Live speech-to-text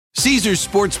Caesars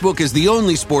Sportsbook is the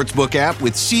only sportsbook app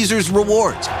with Caesars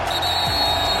Rewards.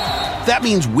 That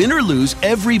means win or lose,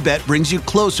 every bet brings you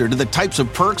closer to the types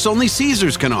of perks only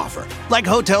Caesars can offer, like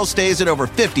hotel stays at over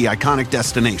 50 iconic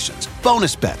destinations,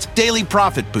 bonus bets, daily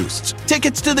profit boosts,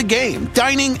 tickets to the game,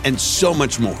 dining, and so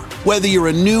much more. Whether you're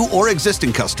a new or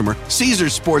existing customer,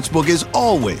 Caesars Sportsbook is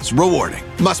always rewarding.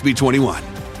 Must be 21.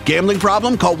 Gambling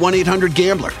problem? Call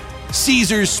 1-800-GAMBLER.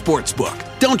 Caesars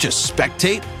Sportsbook. Don't just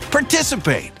spectate,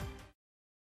 participate.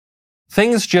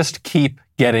 Things just keep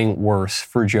getting worse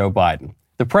for Joe Biden.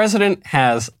 The president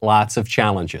has lots of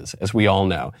challenges, as we all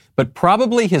know, but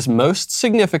probably his most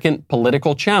significant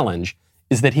political challenge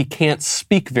is that he can't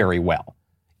speak very well.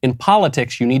 In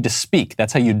politics, you need to speak.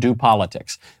 That's how you do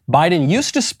politics. Biden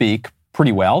used to speak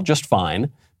pretty well, just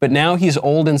fine, but now he's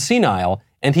old and senile,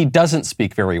 and he doesn't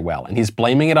speak very well. And he's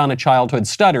blaming it on a childhood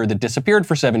stutter that disappeared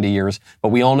for 70 years, but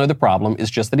we all know the problem is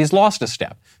just that he's lost a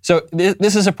step. So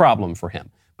this is a problem for him,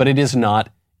 but it is not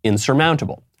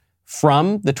insurmountable.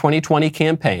 From the 2020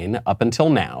 campaign up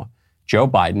until now, Joe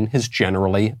Biden has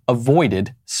generally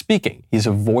avoided speaking. He's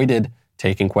avoided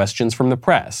taking questions from the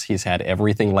press. He's had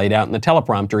everything laid out in the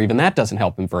teleprompter. Even that doesn't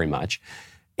help him very much.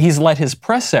 He's let his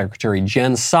press secretary,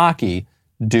 Jen Psaki,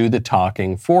 do the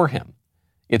talking for him.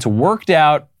 It's worked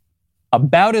out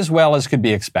about as well as could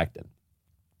be expected.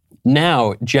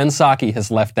 Now, Jen Psaki has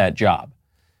left that job.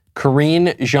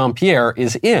 Karine Jean-Pierre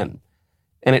is in.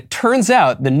 And it turns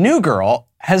out the new girl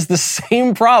has the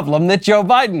same problem that Joe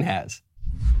Biden has.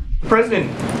 The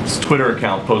president's Twitter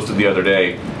account posted the other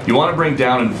day, "You want to bring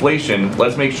down inflation,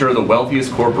 let's make sure the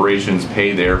wealthiest corporations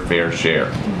pay their fair share."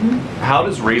 Mm-hmm. How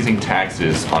does raising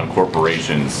taxes on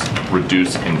corporations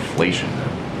reduce inflation?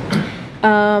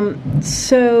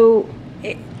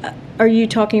 Are you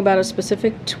talking about a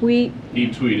specific tweet? He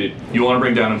tweeted, "You want to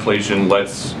bring down inflation,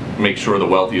 let's make sure the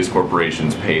wealthiest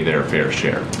corporations pay their fair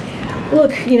share."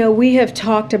 Look, we have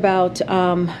talked about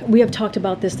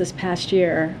this past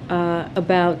year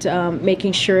about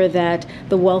making sure that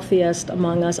the wealthiest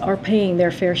among us are paying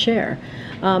their fair share.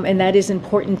 And that is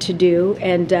important to do,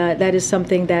 and that is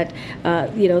something that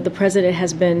the president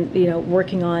has been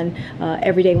working on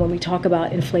every day when we talk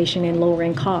about inflation and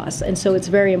lowering costs. And so it's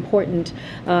very important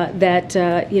that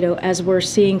as we're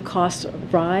seeing costs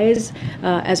rise,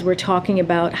 as we're talking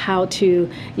about how to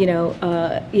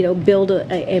build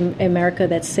a America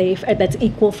that's safe, that's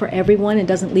equal for everyone, and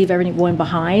doesn't leave everyone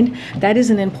behind. That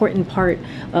is an important part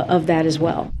of that as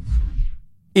well.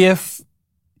 If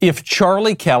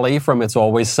Charlie Kelly from It's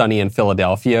Always Sunny in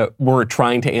Philadelphia were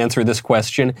trying to answer this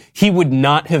question, he would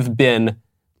not have been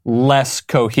less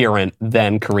coherent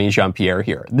than Karine Jean-Pierre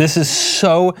here. This is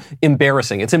so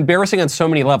embarrassing. It's embarrassing on so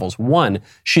many levels. One,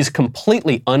 she's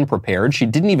completely unprepared. She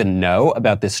didn't even know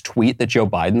about this tweet that Joe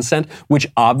Biden sent, which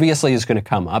obviously is going to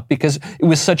come up because it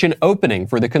was such an opening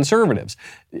for the conservatives.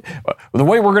 The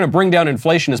way we're going to bring down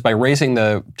inflation is by raising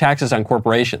the taxes on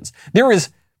corporations. There is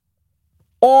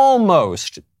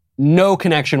almost no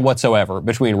connection whatsoever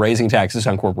between raising taxes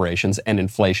on corporations and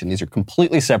inflation. These are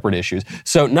completely separate issues.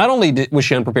 So not only was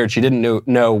she unprepared, she didn't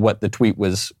know what the tweet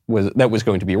was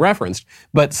going to be referenced,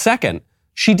 but second,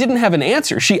 she didn't have an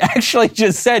answer. She actually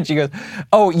just said, she goes,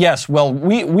 "Oh yes, well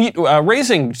we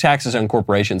raising taxes on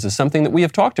corporations is something that we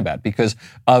have talked about because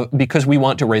we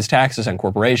want to raise taxes on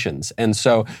corporations, and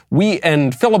so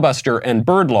and filibuster and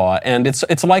bird law, and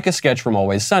it's like a sketch from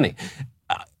Always Sunny."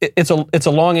 It's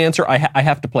a long answer. I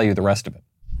have to play you the rest of it.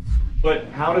 But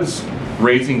how does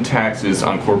raising taxes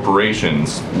on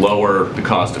corporations lower the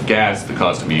cost of gas, the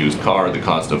cost of a used car, the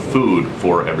cost of food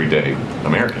for everyday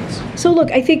Americans? So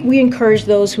look, I think we encourage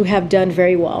those who have done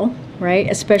very well,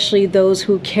 right? Especially those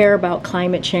who care about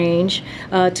climate change,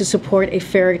 to support a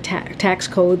fair tax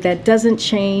code that doesn't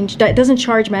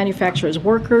charge manufacturers,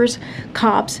 workers,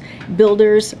 cops,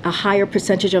 builders a higher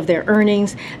percentage of their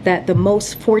earnings, that the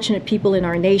most fortunate people in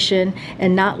our nation,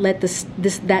 and not let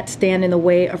that stand in the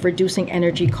way of reducing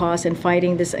energy costs and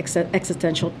fighting this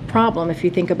existential problem, if you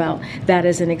think about that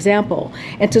as an example.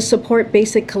 And to support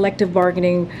basic collective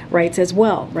bargaining rights as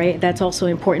well, right? That's also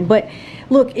important. But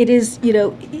look, it is,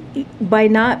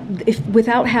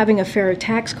 without having a fair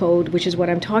tax code, which is what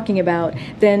I'm talking about,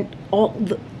 then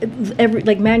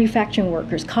like manufacturing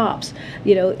workers, cops,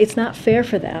 it's not fair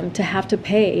for them to have to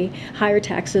pay higher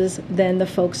taxes than the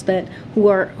folks who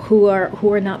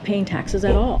are not paying taxes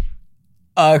at all.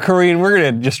 Karine, we're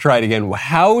going to just try it again.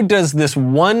 How does this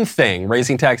one thing,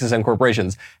 raising taxes on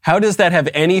corporations, how does that have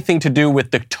anything to do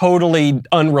with the totally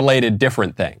unrelated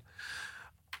different thing?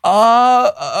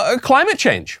 Climate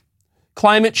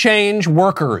change,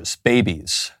 workers,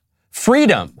 babies,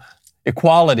 freedom,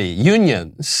 equality,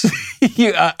 unions.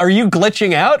 Are you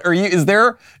glitching out? Is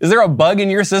there a bug in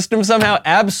your system somehow?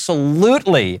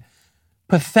 Absolutely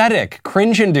pathetic,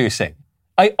 cringe-inducing.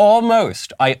 I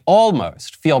almost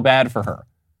feel bad for her,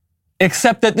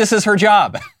 except that this is her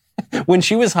job. When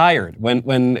she was hired,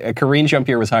 when Karine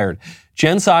Jean-Pierre was hired,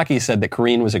 Jen Psaki said that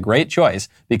Karine was a great choice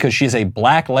because she's a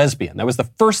black lesbian. That was the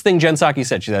first thing Jen Psaki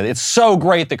said. She said, it's so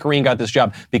great that Karine got this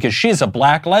job because she's a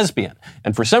black lesbian.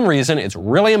 And for some reason, it's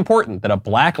really important that a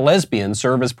black lesbian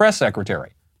serve as press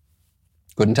secretary.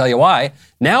 Couldn't tell you why.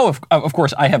 Now, of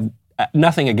course, I have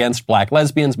nothing against black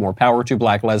lesbians, more power to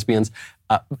black lesbians.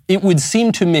 It would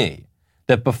seem to me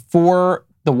that before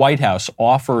the White House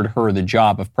offered her the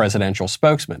job of presidential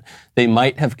spokesman, they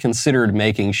might have considered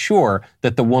making sure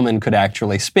that the woman could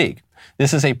actually speak.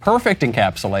 This is a perfect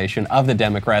encapsulation of the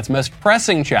Democrats' most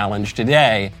pressing challenge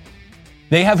today.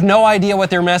 They have no idea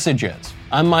what their message is.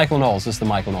 I'm Michael Knowles. This is The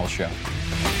Michael Knowles Show.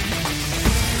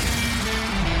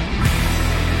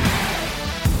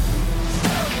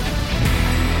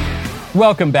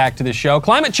 Welcome back to the show.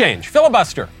 Climate change,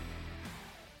 filibuster.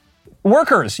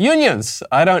 Workers, unions,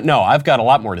 I don't know. I've got a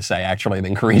lot more to say, actually,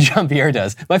 than Karine Jean-Pierre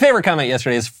does. My favorite comment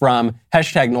yesterday is from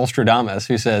 #Nostradamus,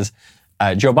 who says,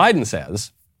 Joe Biden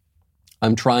says,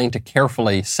 I'm trying to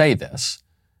carefully say this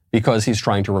because he's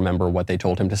trying to remember what they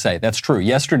told him to say. That's true.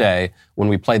 Yesterday, when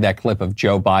we played that clip of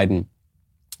Joe Biden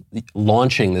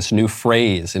launching this new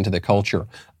phrase into the culture,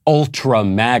 ultra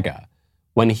MAGA,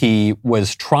 when he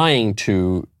was trying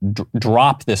to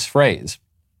drop this phrase,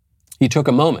 he took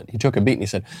a moment, he took a beat, and he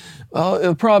said, well,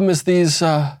 the problem is these,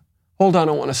 hold on,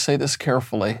 I want to say this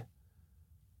carefully,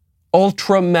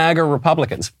 ultra MAGA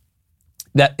Republicans.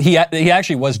 That he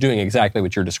actually was doing exactly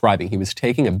what you're describing. He was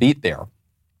taking a beat there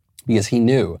because he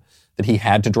knew that he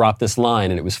had to drop this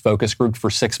line, and it was focus grouped for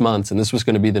 6 months, and this was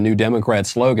going to be the new Democrat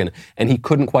slogan, and he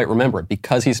couldn't quite remember it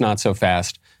because he's not so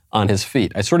fast on his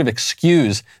feet. I sort of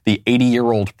excuse the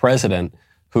 80-year-old president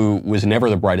who was never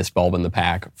the brightest bulb in the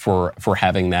pack for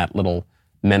having that little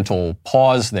mental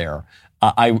pause there.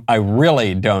 I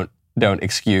really don't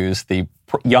excuse the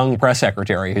young press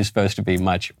secretary who's supposed to be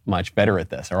much, much better at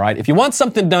this, all right? If you want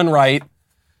something done right,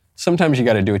 sometimes you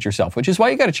got to do it yourself, which is why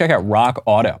you got to check out Rock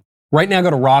Auto. Right now, go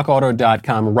to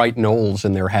rockauto.com, write Knowles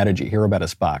in their How Did You Hear About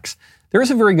Us box. There is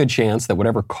a very good chance that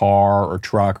whatever car or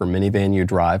truck or minivan you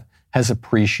drive has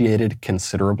appreciated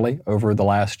considerably over the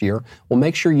last year. Well,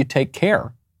 make sure you take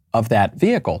care of that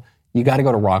vehicle. You got to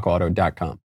go to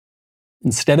rockauto.com.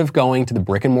 Instead of going to the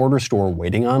brick and mortar store,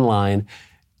 waiting online,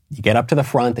 you get up to the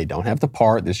front, they don't have the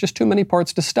part, there's just too many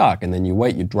parts to stock, and then you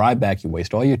wait, you drive back, you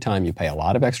waste all your time, you pay a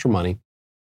lot of extra money.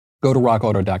 Go to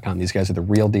rockauto.com. These guys are the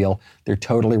real deal. They're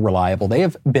totally reliable. They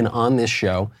have been on this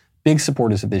show, big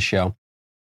supporters of this show,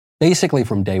 basically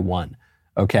from day one.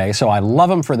 Okay, so I love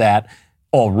them for that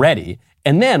already.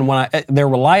 And then their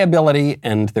reliability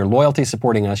and their loyalty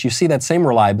supporting us, you see that same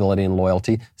reliability and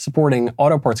loyalty supporting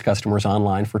auto parts customers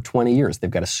online for 20 years. They've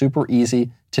got a super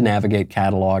easy to navigate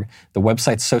catalog. The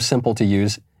website's so simple to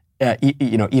use.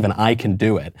 Even I can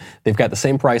do it. They've got the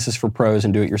same prices for pros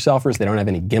and do-it-yourselfers. They don't have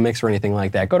any gimmicks or anything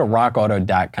like that. Go to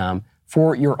rockauto.com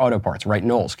for your auto parts. Write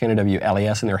Knowles,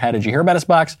 Knowles, in their How Did You Hear About Us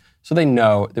box so they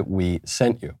know that we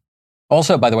sent you.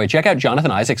 Also, by the way, check out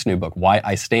Jonathan Isaac's new book, Why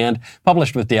I Stand,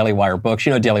 published with Daily Wire Books.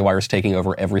 You know Daily Wire is taking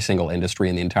over every single industry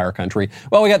in the entire country.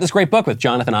 Well, we got this great book with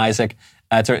Jonathan Isaac.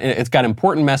 It's got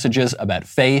important messages about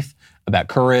faith, about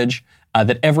courage,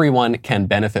 that everyone can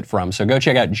benefit from. So go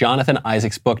check out Jonathan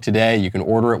Isaac's book today. You can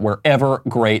order it wherever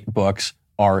great books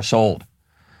are sold.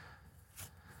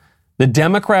 The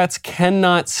Democrats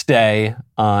cannot stay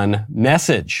on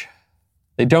message.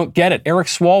 They don't get it. Eric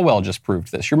Swalwell just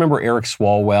proved this. You remember Eric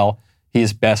Swalwell?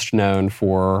 He's best known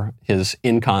for his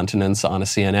incontinence on a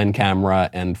CNN camera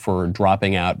and for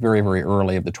dropping out very, very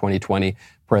early of the 2020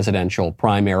 presidential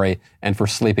primary and for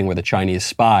sleeping with a Chinese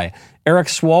spy. Eric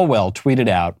Swalwell tweeted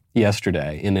out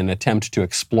yesterday in an attempt to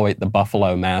exploit the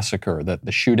Buffalo massacre,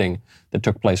 the shooting that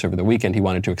took place over the weekend. He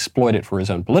wanted to exploit it for his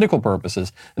own political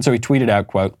purposes. And so he tweeted out,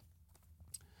 quote,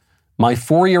 "My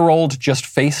 4-year-old just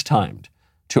FaceTimed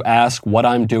to ask what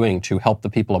I'm doing to help the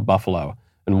people of Buffalo.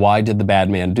 And why did the bad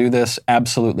man do this?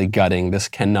 Absolutely gutting. This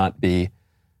cannot be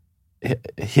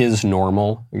his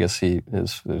normal." I guess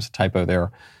there's a typo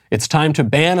there. "It's time to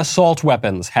ban assault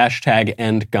weapons.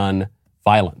 #end gun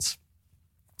violence."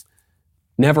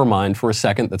 Never mind for a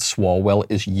second that Swalwell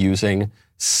is using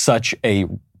such a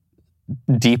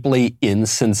deeply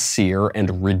insincere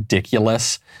and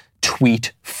ridiculous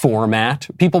tweet format.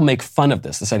 People make fun of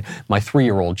this. They say, "My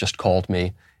 3-year-old just called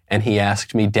me and he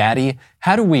asked me, 'Daddy,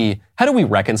 how do we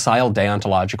reconcile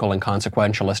deontological and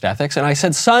consequentialist ethics?' And I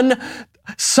said, 'Son,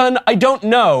 Son, I don't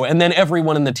know. And then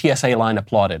everyone in the TSA line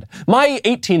applauded. My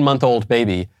 18-month-old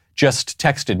baby just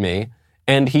texted me,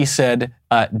 and he said,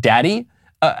 Daddy,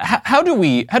 how do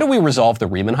we resolve the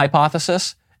Riemann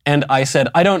hypothesis? And I said,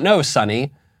 I don't know,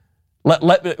 Sonny.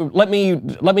 Let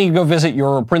me go visit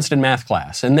your Princeton math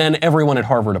class. And then everyone at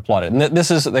Harvard applauded. And this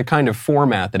is the kind of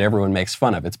format that everyone makes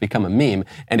fun of. It's become a meme.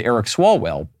 And Eric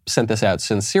Swalwell sent this out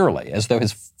sincerely, as though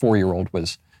his 4-year-old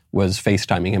was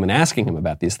FaceTiming him and asking him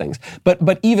about these things.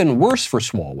 But even worse for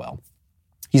Swalwell,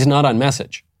 he's not on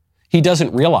message. He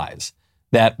doesn't realize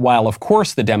that while, of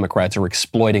course, the Democrats are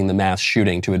exploiting the mass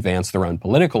shooting to advance their own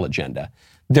political agenda,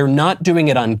 they're not doing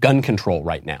it on gun control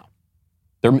right now.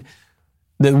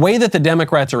 The way that the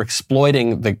Democrats are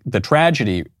exploiting the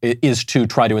tragedy is to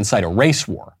try to incite a race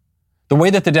war. The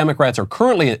way that the Democrats are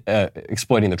currently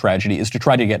exploiting the tragedy is to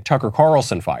try to get Tucker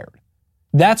Carlson fired.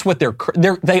 That's what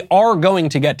they are going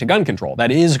to get to gun control.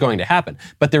 That is going to happen,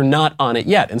 but they're not on it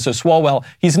yet. And so Swalwell,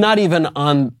 he's not even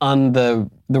on the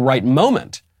right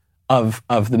moment of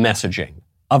the messaging,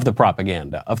 of the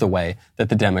propaganda, of the way that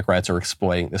the Democrats are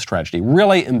exploiting this tragedy.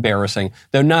 Really embarrassing,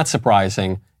 though not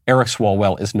surprising. Eric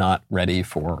Swalwell is not ready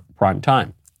for prime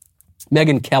time.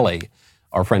 Megyn Kelly,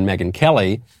 our friend Megyn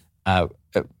Kelly,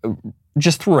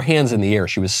 just threw her hands in the air.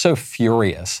 She was so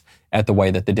furious at the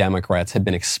way that the Democrats had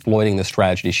been exploiting this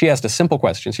tragedy. She asked a simple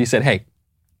question. She said, hey,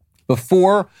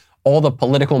 before all the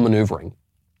political maneuvering,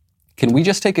 can we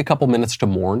just take a couple minutes to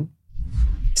mourn?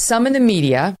 Some in the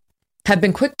media have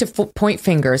been quick to point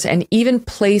fingers and even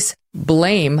place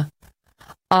blame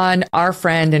on our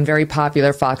friend and very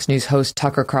popular Fox News host,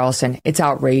 Tucker Carlson. It's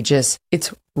outrageous.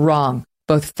 It's wrong,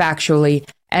 both factually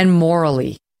and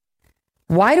morally.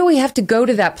 Why do we have to go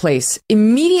to that place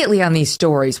immediately on these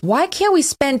stories? Why can't we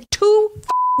spend 2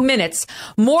 minutes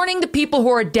mourning the people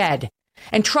who are dead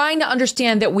and trying to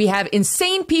understand that we have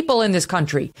insane people in this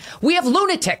country? We have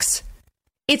lunatics.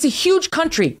 It's a huge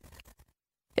country.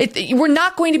 We're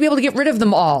not going to be able to get rid of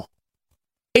them all.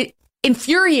 It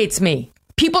infuriates me.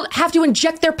 People have to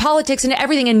inject their politics into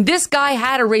everything. And this guy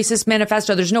had a racist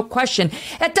manifesto. There's no question.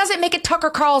 That doesn't make it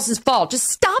Tucker Carlson's fault. Just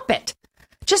stop it.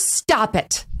 Just stop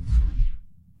it.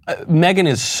 Megyn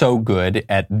is so good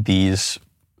at these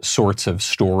sorts of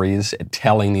stories, at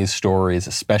telling these stories,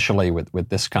 especially with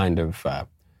this kind of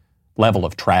level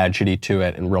of tragedy to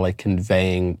it and really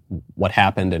conveying what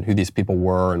happened and who these people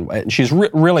were. And she's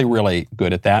really, really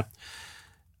good at that.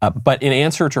 But in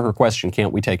answer to her question,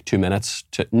 can't we take 2 minutes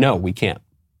to? No, we can't.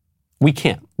 We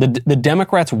can't. The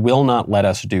Democrats will not let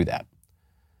us do that.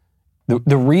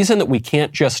 The reason that we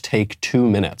can't just take 2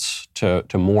 minutes to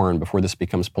mourn before this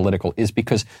becomes political is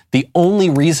because the only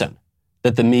reason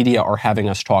that the media are having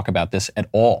us talk about this at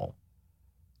all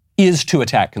is to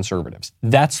attack conservatives.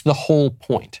 That's the whole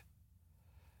point.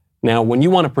 Now, when you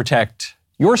want to protect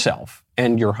yourself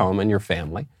and your home and your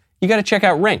family, you got to check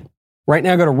out Ring. Right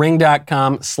now, go to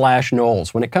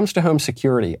ring.com/Knowles. When it comes to home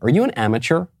security, are you an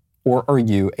amateur or are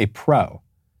you a pro?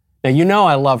 Now, you know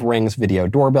I love Ring's video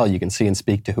doorbell. You can see and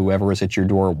speak to whoever is at your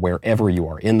door, wherever you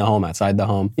are, in the home, outside the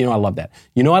home. You know I love that.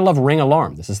 You know I love Ring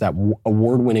Alarm. This is that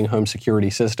award-winning home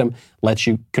security system. Lets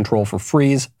you control for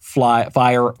freeze,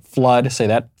 fire, flood. Say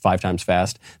that 5 times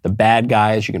fast. The bad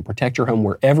guys. You can protect your home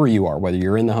wherever you are, whether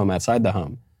you're in the home, outside the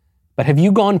home. But have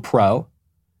you gone pro?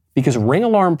 Because Ring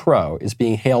Alarm Pro is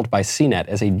being hailed by CNET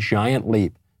as a giant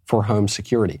leap for home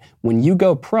security. When you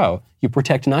go pro, you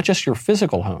protect not just your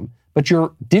physical home, but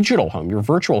your digital home, your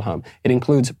virtual home. It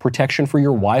includes protection for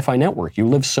your Wi-Fi network. You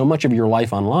live so much of your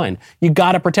life online. You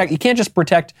got to protect. You can't just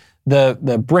protect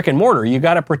the brick and mortar. You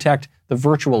got to protect the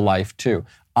virtual life too.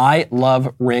 I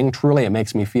love Ring. Truly, it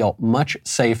makes me feel much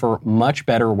safer, much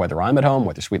better, whether I'm at home,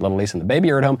 whether sweet little Lisa and the baby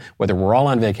are at home, whether we're all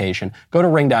on vacation. Go to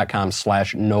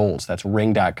ring.com/Knowles. That's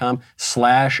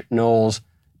ring.com/Knowles.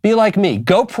 Be like me.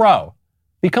 Go pro.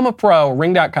 Become a pro.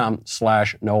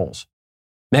 Ring.com/Knowles.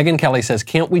 Megyn Kelly says,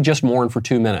 can't we just mourn for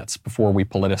 2 minutes before we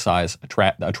politicize a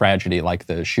tragedy like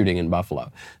the shooting in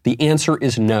Buffalo? The answer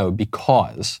is no,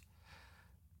 because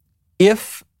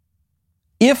if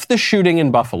the shooting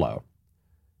in Buffalo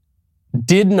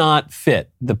did not fit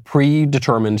the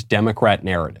predetermined Democrat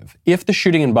narrative, if the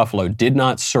shooting in Buffalo did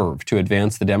not serve to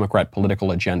advance the Democrat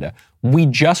political agenda, we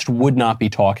just would not be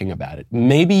talking about it.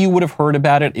 Maybe you would have heard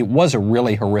about it. It was a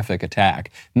really horrific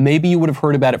attack. Maybe you would have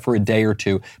heard about it for a day or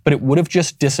two, but it would have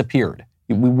just disappeared.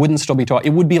 We wouldn't still be talking.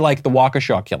 It would be like the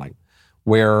Waukesha killing,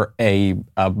 where a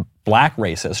black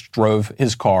racist drove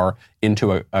his car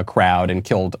into a crowd and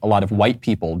killed a lot of white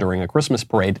people during a Christmas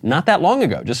parade not that long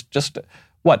ago, just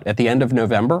at the end of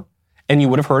November? And you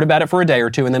would have heard about it for a day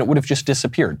or two, and then it would have just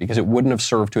disappeared because it wouldn't have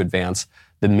served to advance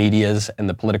the media's and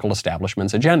the political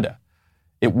establishment's agenda.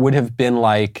 It would have been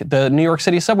like the New York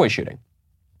City subway shooting.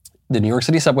 The New York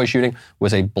City subway shooting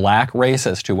was a black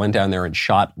racist who went down there and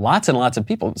shot lots and lots of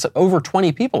people. Over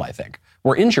 20 people, I think,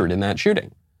 were injured in that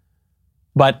shooting.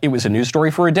 But it was a news story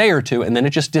for a day or two, and then it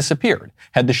just disappeared.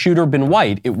 Had the shooter been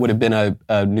white, it would have been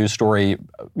a news story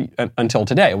until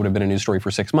today. It would have been a news story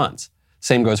for 6 months.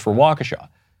 Same goes for Waukesha.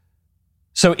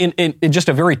 So in just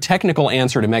a very technical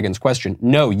answer to Megan's question,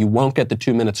 no, you won't get the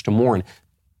 2 minutes to mourn.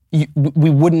 We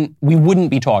wouldn't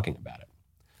be talking about it.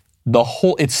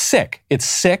 It's sick. It's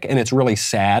sick, and it's really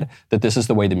sad that this is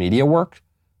the way the media work.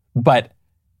 But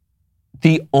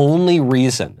the only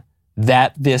reason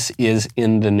that this is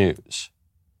in the news,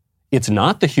 it's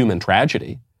not the human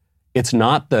tragedy. It's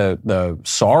not the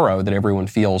sorrow that everyone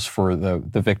feels for the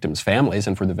victims' families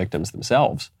and for the victims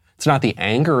themselves. It's not the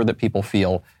anger that people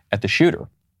feel at the shooter.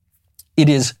 It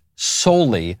is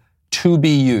solely to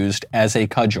be used as a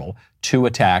cudgel to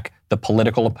attack the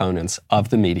political opponents of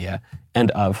the media and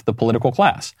of the political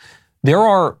class. There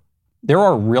are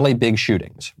really big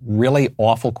shootings, really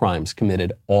awful crimes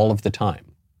committed all of the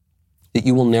time that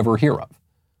you will never hear of.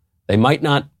 They might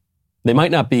not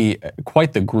be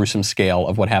quite the gruesome scale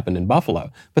of what happened in Buffalo,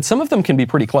 but some of them can be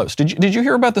pretty close. Did you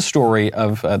hear about the story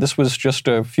of, this was just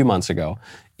a few months ago,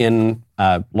 in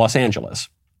Los Angeles,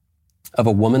 of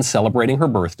a woman celebrating her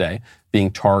birthday being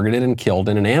targeted and killed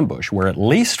in an ambush where at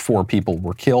least 4 people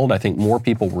were killed. I think more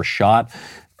people were shot.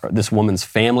 This woman's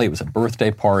family, it was a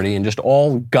birthday party, and just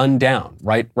all gunned down,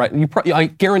 right? I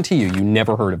guarantee you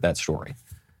never heard of that story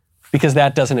because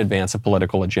that doesn't advance a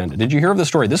political agenda. Did you hear of the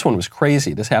story? This one was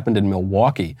crazy. This happened in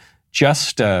Milwaukee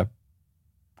just a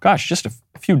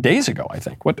few days ago, I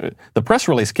think. The press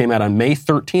release came out on May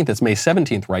 13th. It's May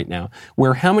 17th right now,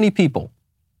 where how many people?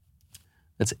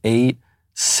 That's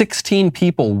 16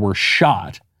 people were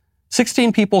shot.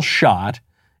 16 people shot,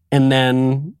 and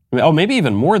then, maybe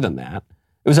even more than that.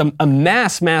 It was a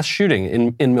mass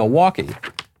shooting in Milwaukee.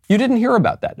 You didn't hear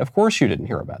about that. Of course you didn't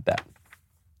hear about that.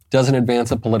 Doesn't advance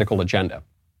a political agenda.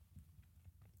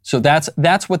 So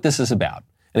that's what this is about.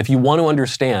 And if you want to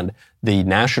understand the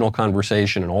national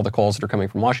conversation and all the calls that are coming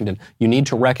from Washington, you need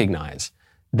to recognize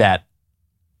that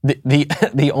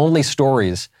the only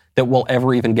stories that will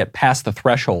ever even get past the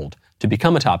threshold to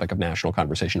become a topic of national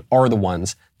conversation are the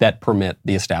ones that permit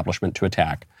the establishment to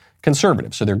attack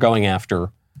conservatives. So they're going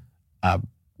after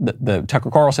the Tucker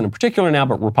Carlson in particular now,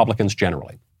 but Republicans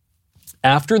generally.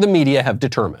 After the media have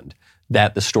determined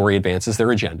that the story advances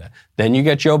their agenda, then you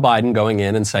get Joe Biden going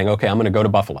in and saying, okay, I'm going to go to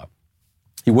Buffalo.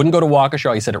 He wouldn't go to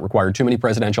Waukesha. He said it required too many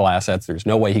presidential assets. There's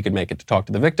no way he could make it to talk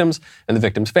to the victims and the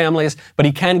victims' families, but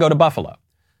he can go to Buffalo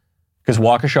because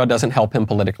Waukesha doesn't help him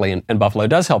politically and Buffalo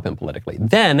does help him politically.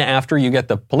 Then after you get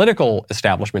the political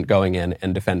establishment going in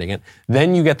and defending it,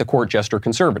 then you get the court jester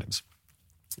conservatives.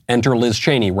 Enter Liz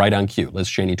Cheney right on cue. Liz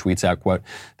Cheney tweets out, quote,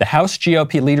 "The House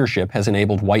GOP leadership has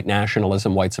enabled white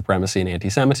nationalism, white supremacy, and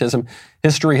anti-Semitism.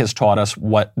 History has taught us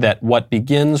that what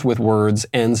begins with words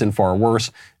ends in far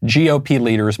worse. GOP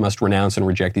leaders must renounce and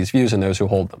reject these views and those who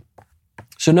hold them."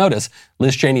 So notice,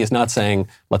 Liz Cheney is not saying,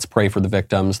 let's pray for the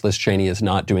victims. Liz Cheney is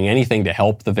not doing anything to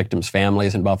help the victims'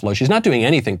 families in Buffalo. She's not doing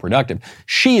anything productive.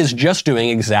 She is just doing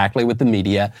exactly what the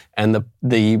media and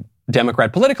the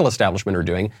Democrat political establishment are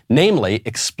doing, namely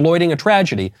exploiting a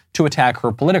tragedy to attack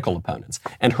her political opponents.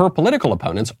 And her political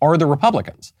opponents are the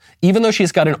Republicans. Even though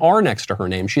she's got an R next to her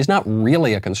name, she's not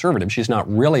really a conservative. She's not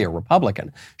really a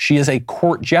Republican. She is a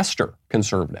court jester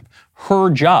conservative. Her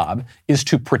job is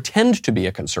to pretend to be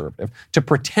a conservative, to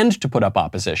pretend to put up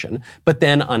opposition, but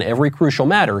then on every crucial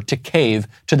matter to cave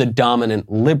to the dominant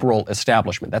liberal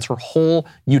establishment. That's her whole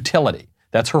utility.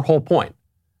 That's her whole point.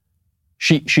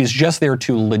 She's just there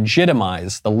to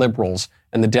legitimize the liberals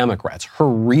and the Democrats. Her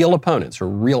real opponents, her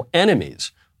real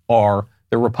enemies are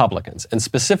the Republicans. And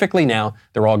specifically now,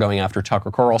 they're all going after Tucker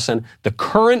Carlson. The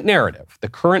current narrative, the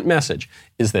current message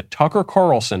is that Tucker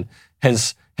Carlson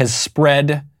has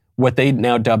spread what they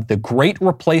now dubbed the Great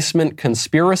Replacement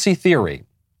conspiracy theory.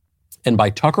 And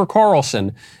by Tucker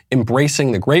Carlson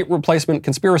embracing the Great Replacement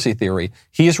conspiracy theory,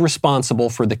 he is responsible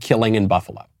for the killing in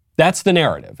Buffalo. That's the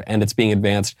narrative, and it's being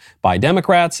advanced by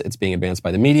Democrats, it's being advanced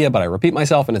by the media, but I repeat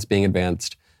myself, and it's being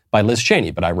advanced by Liz Cheney,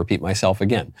 but I repeat myself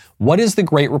again. What is the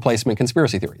Great Replacement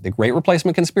conspiracy theory? The Great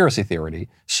Replacement conspiracy theory,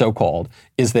 so-called,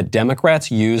 is that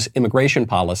Democrats use immigration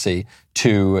policy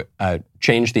to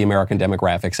change the American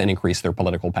demographics and increase their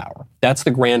political power. That's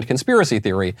the grand conspiracy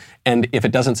theory, and if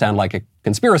it doesn't sound like a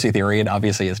conspiracy theory, it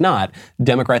obviously is not.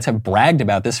 Democrats have bragged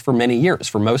about this for many years.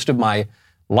 For most of my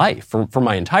life, for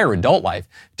my entire adult life,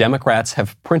 Democrats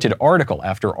have printed article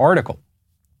after article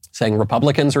saying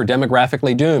Republicans are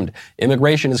demographically doomed.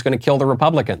 Immigration is going to kill the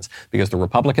Republicans because the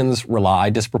Republicans rely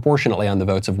disproportionately on the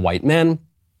votes of white men.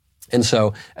 And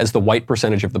so as the white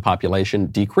percentage of the population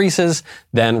decreases,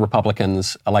 then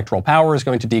Republicans' electoral power is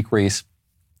going to decrease.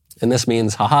 And this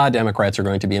means, Democrats are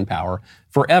going to be in power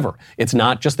forever. It's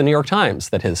not just the New York Times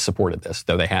that has supported this,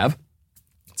 though they have.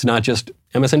 It's not just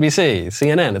MSNBC,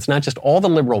 CNN. It's not just all the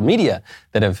liberal media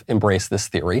that have embraced this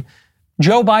theory.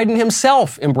 Joe Biden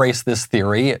himself embraced this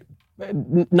theory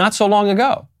not so long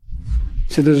ago.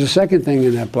 So there's a second thing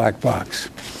in that black box,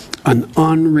 an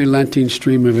unrelenting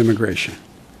stream of immigration.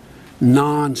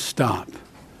 Non-stop.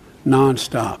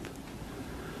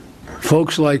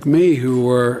 Folks like me who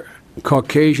were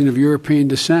Caucasian of European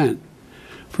descent,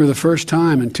 for the first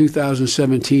time in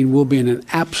 2017, will be in an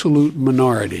absolute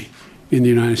minority in the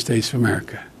United States of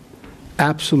America.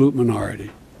 Absolute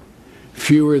minority.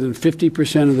 Fewer than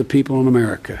 50% of the people in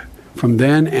America, from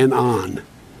then and on,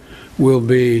 will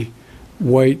be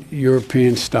white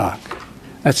European stock.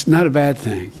 That's not a bad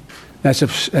thing. That's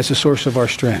a source of our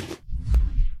strength.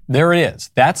 There it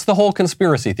is. That's the whole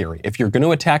conspiracy theory. If you're going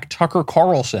to attack Tucker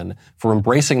Carlson for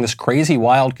embracing this crazy,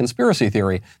 wild conspiracy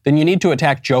theory, then you need to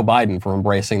attack Joe Biden for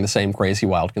embracing the same crazy,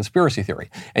 wild conspiracy theory.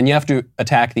 And you have to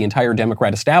attack the entire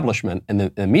Democrat establishment and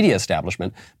the media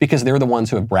establishment because they're the ones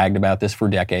who have bragged about this for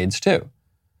decades, too.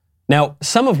 Now,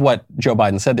 some of what Joe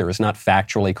Biden said there is not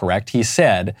factually correct. He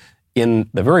said in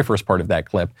the very first part of that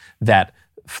clip that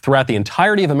throughout the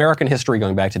entirety of American history,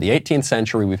 going back to the 18th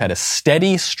century, we've had a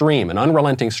steady stream, an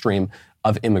unrelenting stream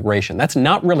of immigration. That's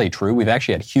not really true. We've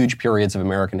actually had huge periods of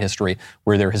American history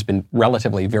where there has been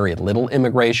relatively very little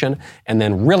immigration. And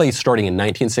then really starting in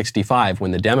 1965,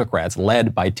 when the Democrats,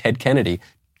 led by Ted Kennedy,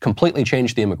 completely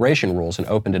changed the immigration rules and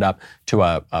opened it up to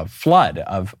a flood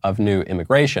of new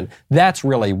immigration, that's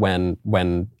really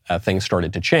when things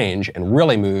started to change and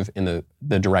really move in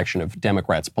the direction of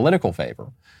Democrats' political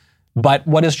favor. But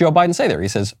what does Joe Biden say there? He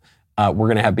says, we're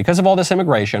going to have, because of all this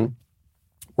immigration,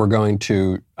 we're going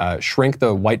to shrink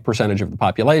the white percentage of the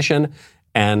population,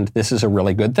 and this is a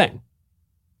really good thing.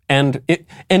 And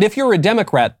if you're a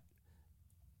Democrat,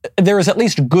 there is at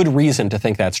least good reason to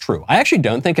think that's true. I actually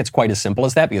don't think it's quite as simple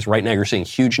as that, because right now you're seeing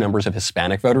huge numbers of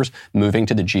Hispanic voters moving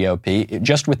to the GOP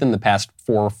just within the past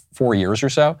four years or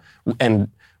so, and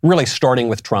really starting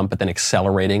with Trump, but then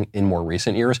accelerating in more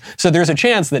recent years. So there's a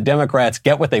chance that Democrats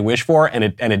get what they wish for, and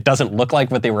it doesn't look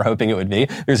like what they were hoping it would be.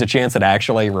 There's a chance that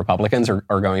actually Republicans are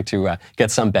going to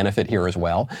get some benefit here as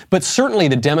well. But certainly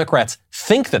the Democrats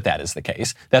think that is the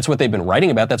case. That's what they've been writing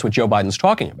about. That's what Joe Biden's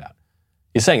talking about.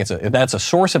 He's saying that's a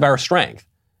source of our strength.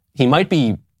 He might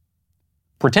be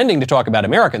pretending to talk about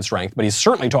American strength, but he's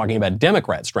certainly talking about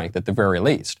Democrat strength at the very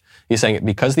least. He's saying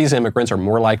because these immigrants are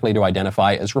more likely to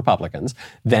identify as Republicans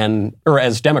or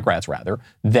as Democrats rather,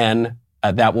 then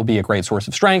that will be a great source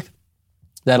of strength.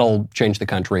 That'll change the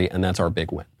country, and that's our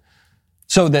big win.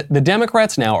 So the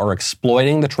Democrats now are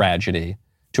exploiting the tragedy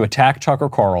to attack Tucker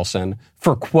Carlson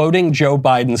for quoting Joe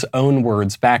Biden's own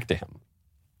words back to him.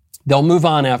 They'll move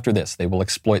on after this. They will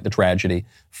exploit the tragedy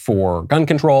for gun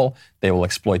control. They will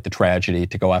exploit the tragedy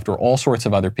to go after all sorts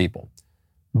of other people.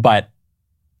 But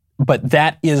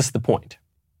that is the point.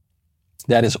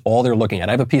 That is all they're looking at.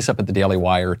 I have a piece up at the Daily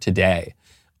Wire today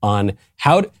on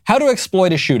how to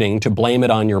exploit a shooting to blame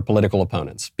it on your political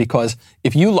opponents. Because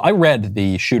I read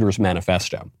the shooter's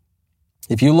manifesto.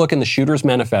 If you look in the shooter's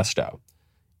manifesto,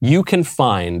 you can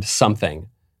find something.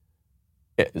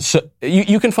 So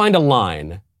you can find a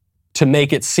line to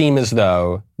make it seem as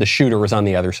though the shooter is on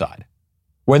the other side.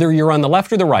 Whether you're on the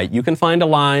left or the right, you can find a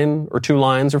line or 2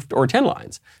 lines or 10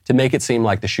 lines to make it seem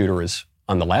like the shooter is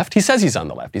on the left. He says he's on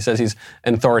the left. He says he's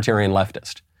an authoritarian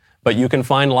leftist. But you can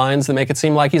find lines that make it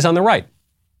seem like he's on the right.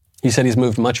 He said he's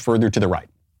moved much further to the right.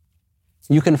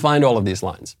 You can find all of these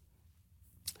lines.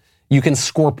 You can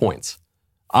score points.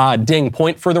 Ding,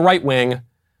 point for the right wing.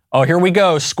 Oh, here we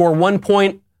go. Score 1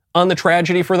 point on the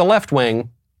tragedy for the left wing.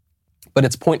 But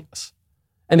it's pointless.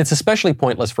 And it's especially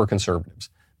pointless for conservatives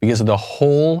because the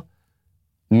whole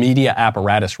media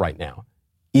apparatus right now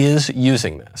is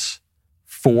using this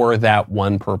for that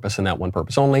one purpose and that one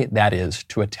purpose only. That is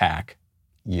to attack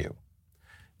you.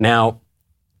 Now,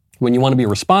 when you want to be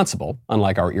responsible,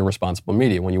 unlike our irresponsible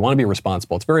media, when you want to be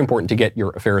responsible, it's very important to get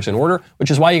your affairs in order,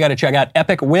 which is why you got to check out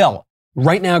Epic Will.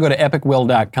 Right now, go to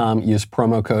epicwill.com, use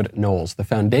promo code Knowles, the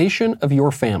foundation of your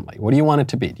family. What do you want it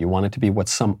to be? Do you want it to be what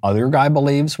some other guy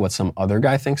believes, what some other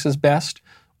guy thinks is best,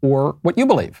 or what you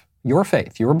believe, your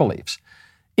faith, your beliefs?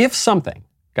 If something,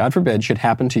 God forbid, should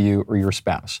happen to you or your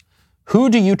spouse, who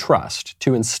do you trust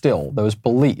to instill those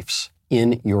beliefs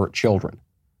in your children?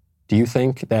 Do you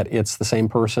think that it's the same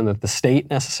person that the state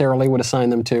necessarily would assign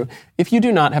them to? If you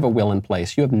do not have a will in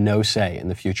place, you have no say in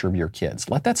the future of your kids.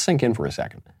 Let that sink in for a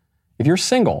second. If you're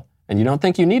single and you don't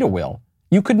think you need a will,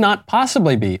 you could not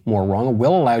possibly be more wrong. A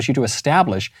will allows you to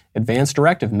establish advance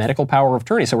directive medical power of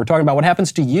attorney. So we're talking about what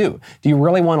happens to you. Do you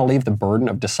really want to leave the burden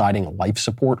of deciding life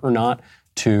support or not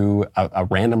to a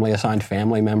randomly assigned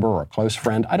family member or a close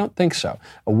friend? I don't think so.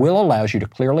 A will allows you to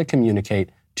clearly communicate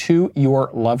to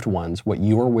your loved ones what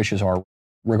your wishes are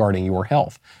regarding your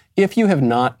health. If you have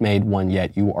not made one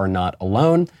yet, you are not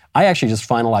alone. I actually just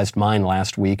finalized mine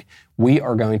last week. We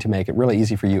are going to make it really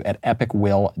easy for you at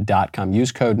epicwill.com.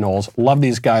 Use code Knowles. Love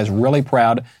these guys. Really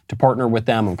proud to partner with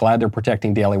them. I'm glad they're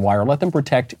protecting Daily Wire. Let them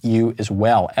protect you as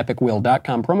well.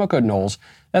 epicwill.com, promo code Knowles.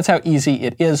 That's how easy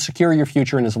it is. Secure your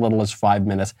future in as little as 5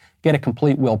 minutes. Get a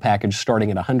complete will package starting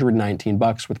at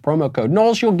 $119. With promo code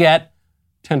Knowles, you'll get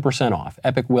 10% off.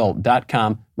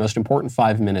 epicwill.com. Most important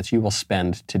 5 minutes you will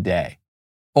spend today.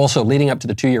 Also, leading up to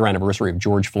the 2-year anniversary of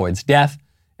George Floyd's death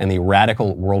and the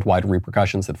radical worldwide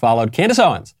repercussions that followed, Candace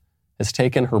Owens has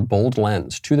taken her bold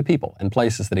lens to the people and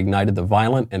places that ignited the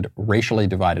violent and racially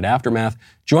divided aftermath.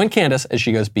 Join Candace as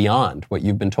she goes beyond what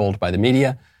you've been told by the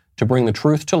media to bring the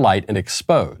truth to light and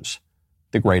expose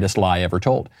the greatest lie ever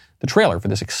told. The trailer for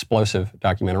this explosive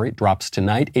documentary drops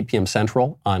tonight, 8 p.m.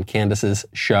 Central, on Candace's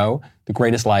show. The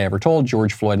Greatest Lie Ever Told,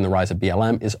 George Floyd and the Rise of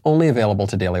BLM, is only available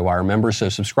to Daily Wire members, so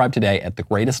subscribe today at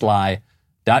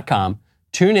thegreatestlie.com.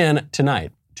 Tune in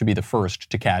tonight to be the first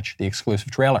to catch the exclusive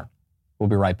trailer. We'll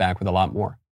be right back with a lot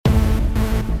more.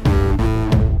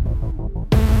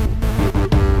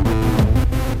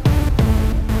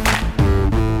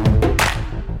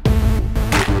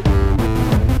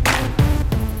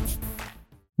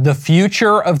 The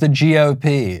future of the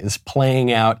GOP is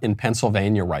playing out in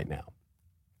Pennsylvania right now.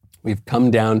 We've come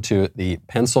down to the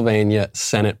Pennsylvania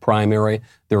Senate primary.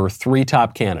 There are 3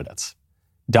 top candidates.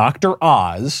 Dr.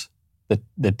 Oz,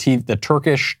 the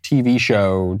Turkish TV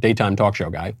show, daytime talk show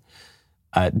guy.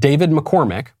 David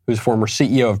McCormick, who's former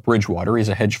CEO of Bridgewater. He's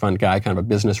a hedge fund guy, kind of a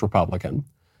business Republican.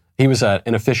 He was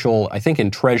an official, I think, in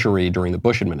Treasury during the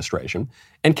Bush administration.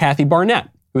 And Kathy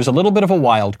Barnett, who was a little bit of a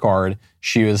wild card.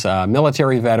 She was a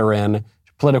military veteran,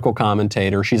 political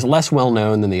commentator. She's less well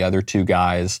known than the other 2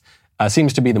 guys.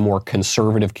 Seems to be the more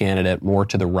conservative candidate, more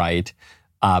to the right,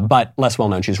 but less well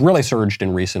known. She's really surged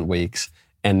in recent weeks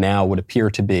and now would appear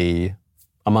to be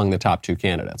among the top 2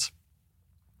 candidates.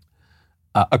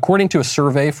 According to a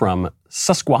survey from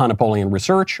Susquehanna-Napoleon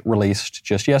Research released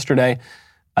just yesterday,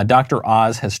 Dr.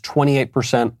 Oz has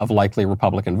 28% of likely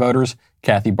Republican voters.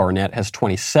 Kathy Barnett has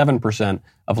 27%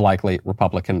 of likely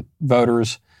Republican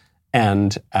voters.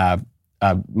 And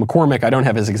McCormick, I don't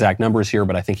have his exact numbers here,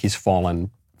 but I think he's fallen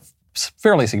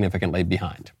fairly significantly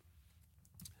behind.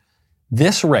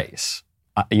 This race,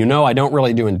 I don't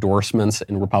really do endorsements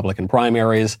in Republican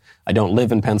primaries. I don't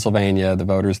live in Pennsylvania. The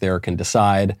voters there can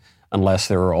decide unless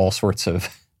there are all sorts of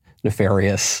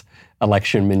nefarious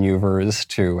election maneuvers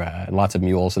to lots of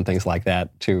mules and things like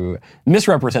that to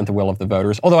misrepresent the will of the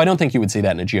voters. Although I don't think you would see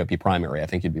that in a GOP primary. I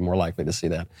think you'd be more likely to see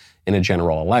that in a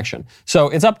general election. So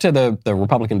it's up to the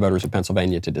Republican voters of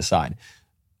Pennsylvania to decide.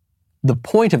 The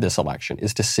point of this election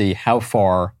is to see how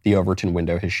far the Overton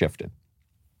window has shifted.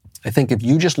 I think if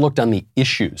you just looked on the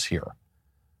issues here,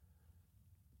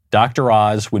 Dr.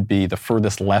 Oz would be the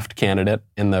furthest left candidate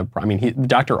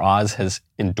Dr. Oz has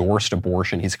endorsed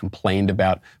abortion. He's complained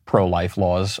about pro-life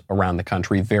laws around the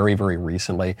country very, very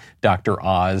recently. Dr.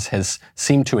 Oz has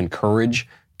seemed to encourage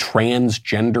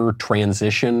transgender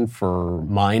transition for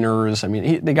minors.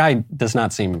 The guy does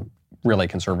not seem really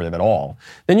conservative at all.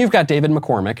 Then you've got David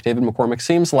McCormick. David McCormick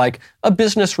seems like a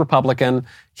business Republican.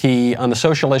 He, on the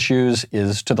social issues,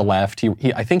 is to the left.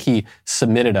 I think he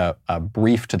submitted a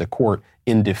brief to the court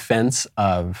in defense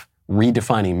of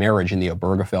redefining marriage in the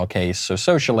Obergefell case. So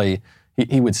socially,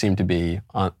 he would seem to be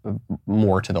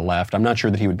more to the left. I'm not sure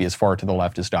that he would be as far to the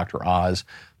left as Dr. Oz.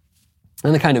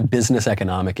 And the kind of business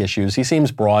economic issues, he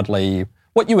seems broadly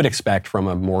what you would expect from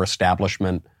a more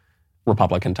establishment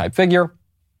Republican type figure.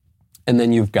 And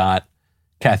then you've got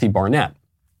Kathy Barnett.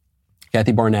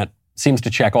 Kathy Barnett seems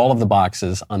to check all of the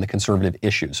boxes on the conservative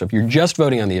issues. So if you're just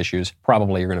voting on the issues,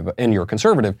 probably you're going to vote, and you're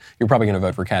conservative, you're probably going to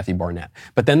vote for Kathy Barnett.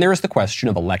 But then there's the question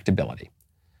of electability.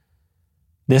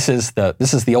 This is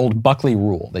the old Buckley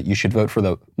rule that you should vote for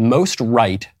the most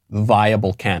right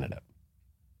viable candidate.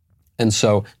 And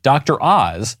so Dr.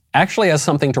 Oz actually has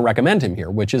something to recommend him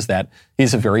here, which is that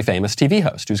he's a very famous TV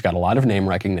host who's got a lot of name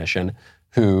recognition,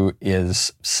 who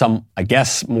is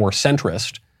more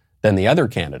centrist than the other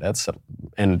candidates,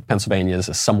 and Pennsylvania is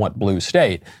a somewhat blue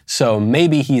state, so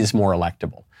maybe he's more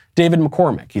electable. David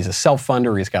McCormick, he's a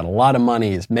self-funder. He's got a lot of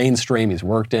money. He's mainstream. He's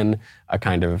worked in a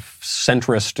kind of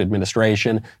centrist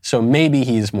administration. So maybe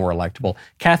he's more electable.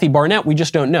 Kathy Barnett, we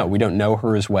just don't know. We don't know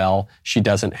her as well. She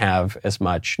doesn't have as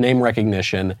much name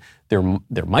recognition. There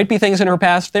might be things in her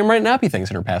past. There might not be things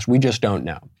in her past. We just don't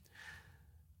know.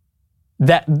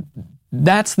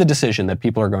 That's the decision that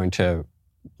people are going to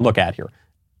look at here.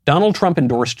 Donald Trump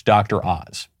endorsed Dr.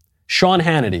 Oz. Sean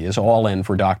Hannity is all in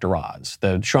for Dr. Oz.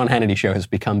 The Sean Hannity show has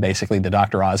become basically the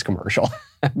Dr. Oz commercial.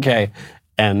 Okay.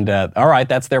 And all right,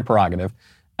 that's their prerogative.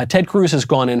 Ted Cruz has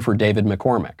gone in for David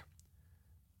McCormick.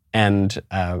 And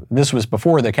this was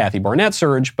before the Kathy Barnett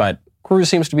surge, but Cruz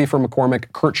seems to be for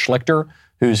McCormick. Kurt Schlichter,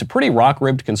 who's a pretty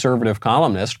rock-ribbed conservative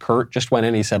columnist, Kurt just went in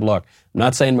and he said, look, I'm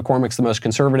not saying McCormick's the most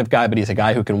conservative guy, but he's a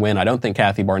guy who can win. I don't think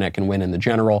Kathy Barnett can win in the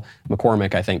general.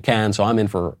 McCormick, I think, can, so I'm in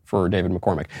for David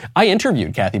McCormick. I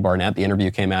interviewed Kathy Barnett. The interview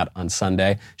came out on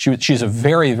Sunday. She's a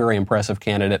very, very impressive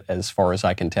candidate as far as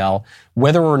I can tell.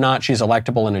 Whether or not she's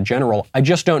electable in a general, I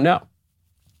just don't know.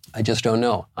 I just don't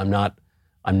know. I'm not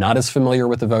as familiar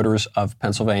with the voters of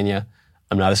Pennsylvania.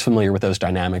 I'm not as familiar with those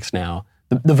dynamics now.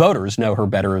 The voters know her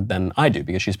better than I do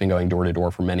because she's been going door to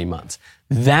door for many months.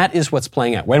 That is what's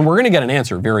playing out. And we're going to get an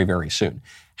answer very, very soon.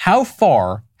 How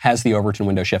far has the Overton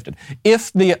window shifted?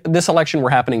 If this election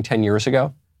were happening 10 years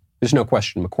ago, there's no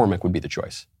question McCormick would be the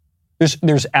choice.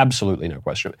 There's absolutely no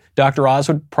question. Dr. Oz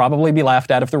would probably be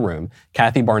laughed out of the room.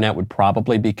 Kathy Barnett would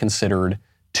probably be considered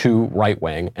too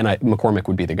right-wing, and McCormick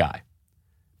would be the guy.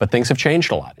 But things have changed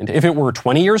a lot. And if it were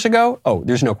 20 years ago,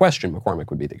 there's no question McCormick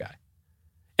would be the guy.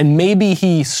 And maybe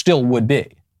he still would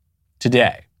be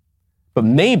today. But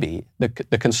maybe the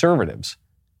conservatives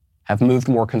have moved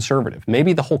more conservative.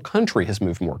 Maybe the whole country has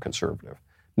moved more conservative.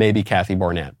 Maybe Kathy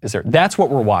Barnett is there. That's what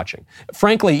we're watching.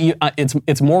 Frankly,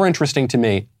 it's more interesting to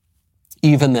me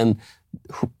even than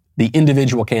the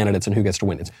individual candidates and who gets to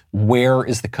win. It's where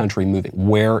is the country moving?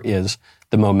 Where is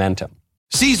the momentum?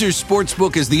 Caesars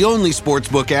Sportsbook is the only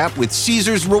sportsbook app with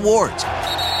Caesars Rewards.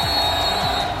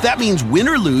 That means win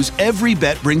or lose, every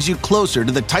bet brings you closer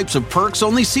to the types of perks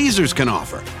only Caesars can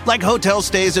offer. Like hotel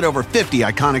stays at over 50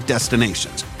 iconic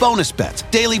destinations, bonus bets,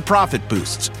 daily profit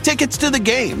boosts, tickets to the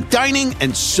game, dining,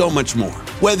 and so much more.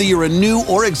 Whether you're a new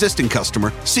or existing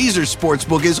customer, Caesars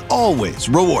Sportsbook is always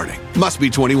rewarding. Must be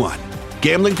 21.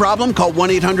 Gambling problem? Call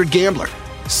 1-800-GAMBLER.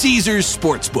 Caesars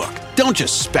Sportsbook. Don't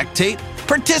just spectate,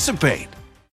 participate.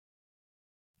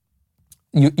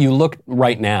 You look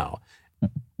right now,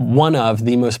 one of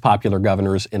the most popular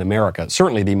governors in America,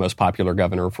 certainly the most popular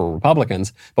governor for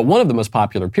Republicans, but one of the most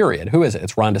popular, period. Who is it?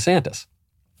 It's Ron DeSantis.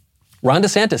 Ron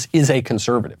DeSantis is a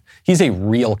conservative. He's a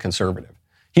real conservative.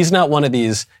 He's not one of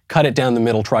these cut it down the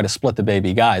middle, try to split the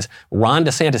baby guys. Ron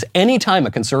DeSantis, anytime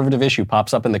a conservative issue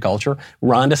pops up in the culture,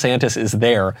 Ron DeSantis is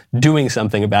there doing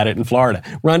something about it in Florida.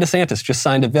 Ron DeSantis just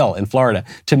signed a bill in Florida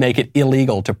to make it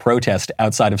illegal to protest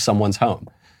outside of someone's home.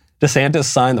 DeSantis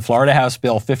signed the Florida House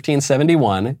Bill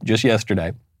 1571 just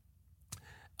yesterday.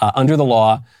 Under the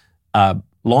law,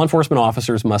 law enforcement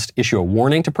officers must issue a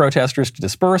warning to protesters to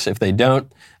disperse. If they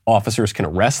don't, officers can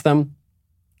arrest them.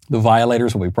 The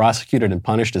violators will be prosecuted and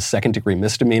punished as second-degree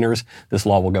misdemeanors. This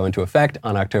law will go into effect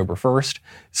on October 1st.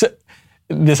 So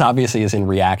this obviously is in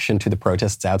reaction to the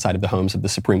protests outside of the homes of the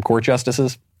Supreme Court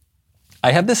justices.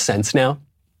 I have this sense now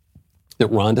that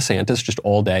Ron DeSantis, just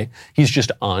all day, he's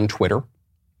just on Twitter.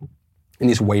 And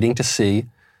he's waiting to see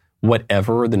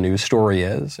whatever the news story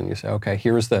is. And you say, okay,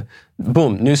 here's the,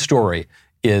 boom, news story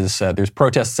is there's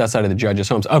protests outside of the judges'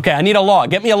 homes. Okay, I need a law.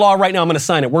 Get me a law right now. I'm going to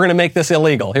sign it. We're going to make this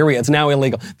illegal. Here we go. It's now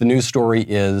illegal. The news story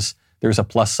is there's a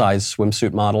plus-size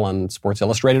swimsuit model on Sports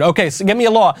Illustrated. Okay, so get me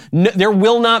a law. No, there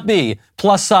will not be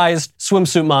plus-sized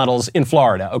swimsuit models in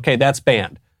Florida. Okay, that's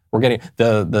banned. We're getting,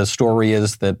 the story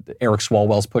is that Eric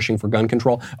Swalwell's pushing for gun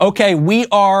control. Okay, we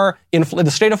are, in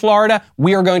the state of Florida,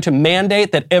 we are going to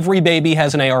mandate that every baby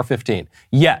has an AR-15.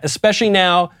 Yeah, especially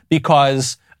now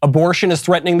because abortion is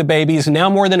threatening the babies now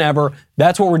more than ever.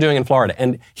 That's what we're doing in Florida.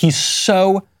 And he's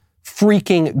so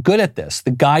freaking good at this.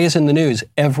 The guy is in the news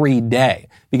every day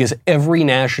because every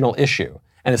national issue,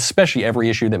 and especially every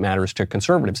issue that matters to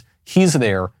conservatives, he's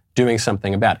there doing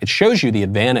something about it. It shows you the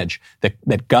advantage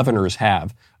that governors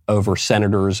have over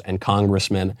senators and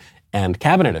congressmen and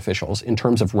cabinet officials in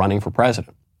terms of running for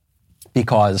president.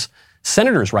 Because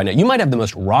senators right now, you might have the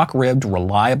most rock-ribbed,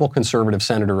 reliable conservative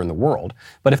senator in the world,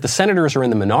 but if the senators are in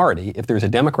the minority, if there's a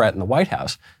Democrat in the White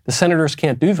House, the senators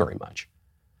can't do very much.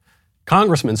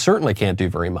 Congressmen certainly can't do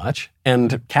very much,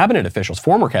 and cabinet officials,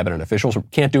 former cabinet officials,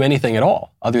 can't do anything at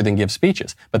all other than give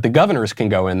speeches. But the governors can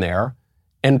go in there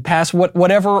and pass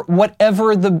whatever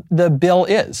the bill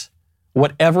is.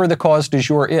 Whatever the cause du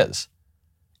jour is.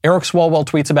 Eric Swalwell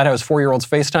tweets about how his 4-year-old's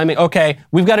FaceTiming. Okay,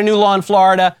 we've got a new law in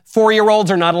Florida.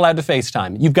 4-year-olds are not allowed to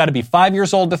FaceTime. You've got to be 5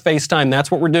 years old to FaceTime. That's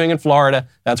what we're doing in Florida.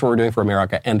 That's what we're doing for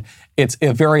America. And it's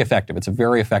very effective. It's a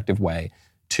very effective way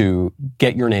to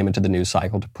get your name into the news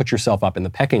cycle, to put yourself up in the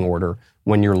pecking order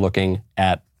when you're looking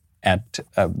at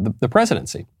the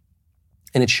presidency.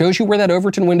 And it shows you where that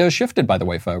Overton window shifted, by the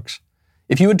way, folks.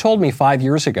 If you had told me 5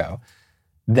 years ago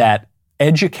that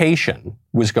education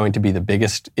was going to be the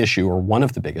biggest issue or one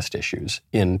of the biggest issues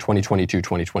in 2022,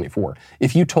 2024,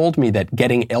 if you told me that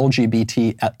getting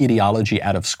LGBT ideology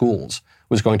out of schools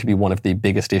was going to be one of the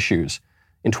biggest issues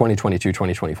in 2022,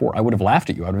 2024, I would have laughed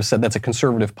at you. I would have said that's a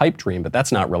conservative pipe dream, but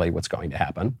that's not really what's going to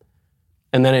happen.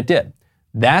 And then it did.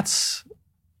 That's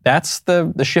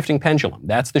the shifting pendulum.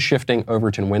 That's the shifting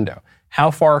Overton window. How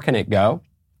far can it go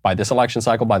by this election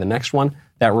cycle, by the next one?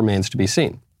 That remains to be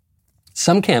seen.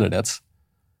 Some candidates,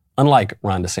 unlike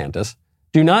Ron DeSantis,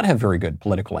 do not have very good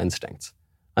political instincts.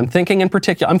 I'm thinking of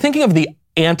the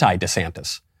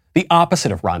anti-DeSantis, the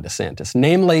opposite of Ron DeSantis,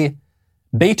 namely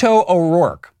Beto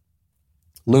O'Rourke.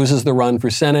 Loses the run for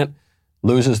Senate,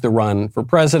 loses the run for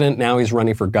president. Now he's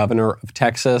running for governor of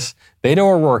Texas.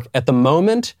 Beto O'Rourke, at the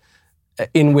moment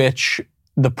in which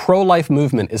the pro-life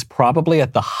movement is probably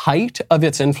at the height of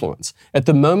its influence, at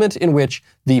the moment in which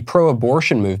the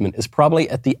pro-abortion movement is probably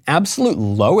at the absolute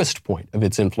lowest point of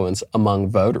its influence among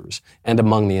voters and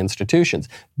among the institutions,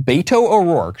 Beto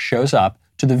O'Rourke shows up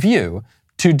to The View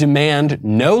to demand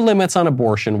no limits on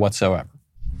abortion whatsoever.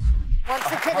 Once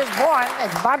the kid is born,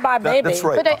 it's bye-bye, baby. That's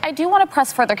right. But I do want to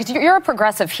press further, because you're a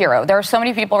progressive hero. There are so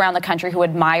many people around the country who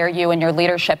admire you and your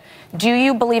leadership. Do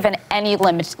you believe in any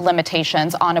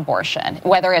limitations on abortion,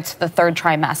 whether it's the third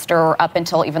trimester or up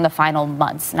until even the final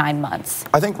 9 months?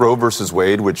 I think Roe versus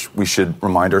Wade, which we should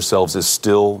remind ourselves is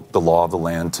still the law of the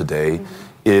land today,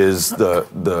 is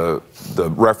the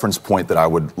reference point that I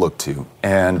would look to.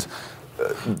 And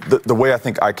the way I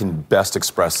think I can best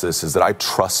express this is that I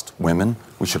trust women.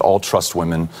 We should all trust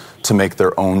women to make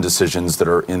their own decisions that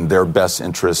are in their best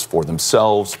interest for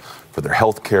themselves, for their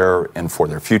health care, and for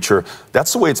their future.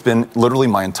 That's the way it's been literally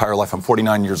my entire life. I'm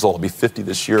 49 years old. I'll be 50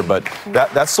 this year, but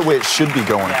that's the way it should be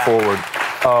going forward.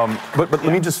 But let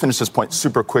me just finish this point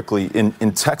super quickly.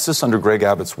 In Texas, under Greg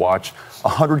Abbott's watch,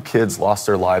 100 kids lost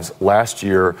their lives last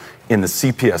year in the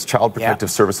CPS, Child Protective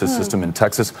Services System in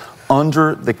Texas,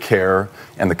 under the care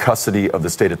and the custody of the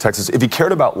state of Texas. If he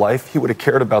cared about life, he would have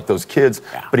cared about those kids,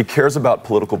 but he cares about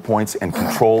political points and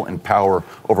control and power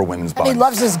over women's bodies. And he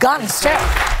loves his guns, too.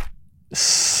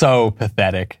 So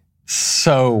pathetic,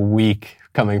 so weak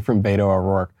coming from Beto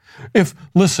O'Rourke.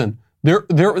 Listen, this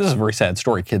is a very sad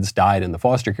story. Kids died in the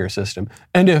foster care system.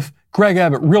 And if Greg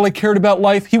Abbott really cared about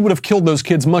life, he would have killed those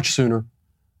kids much sooner.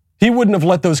 He wouldn't have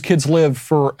let those kids live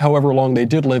for however long they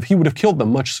did live. He would have killed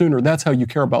them much sooner. That's how you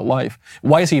care about life.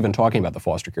 Why is he even talking about the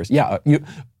foster care? Yeah,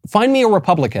 find me a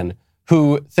Republican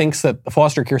who thinks that the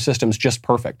foster care system is just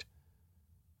perfect,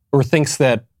 or thinks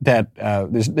that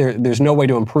there's no way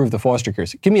to improve the foster care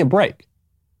system. Give me a break.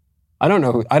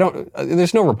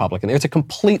 There's no Republican there. It's a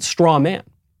complete straw man.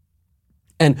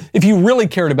 And if you really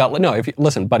cared about,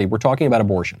 listen, buddy, we're talking about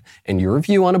abortion, and your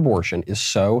view on abortion is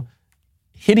so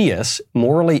hideous,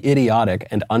 morally idiotic,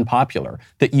 and unpopular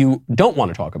that you don't want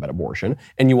to talk about abortion,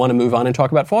 and you want to move on and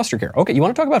talk about foster care. Okay, you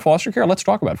want to talk about foster care? Let's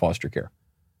talk about foster care.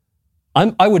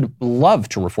 I would love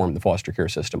to reform the foster care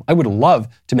system. I would love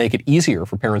to make it easier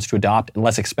for parents to adopt and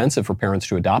less expensive for parents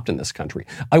to adopt in this country.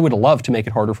 I would love to make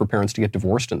it harder for parents to get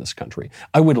divorced in this country.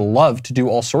 I would love to do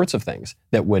all sorts of things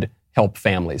that would help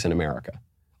families in America.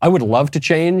 I would love to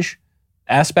change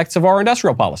aspects of our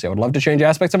industrial policy. I would love to change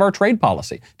aspects of our trade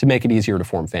policy to make it easier to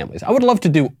form families. I would love to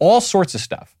do all sorts of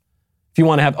stuff. If you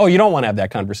want to have, you don't want to have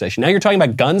that conversation. Now you're talking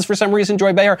about guns for some reason,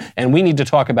 Joy Behar, and we need to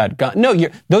talk about guns. No,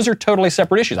 those are totally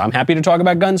separate issues. I'm happy to talk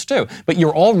about guns too. But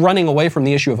you're all running away from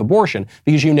the issue of abortion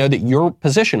because you know that your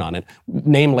position on it,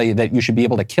 namely that you should be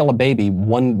able to kill a baby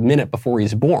 1 minute before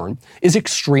he's born, is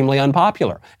extremely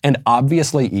unpopular and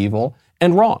obviously evil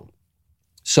and wrong.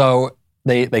 So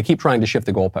they keep trying to shift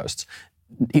the goalposts.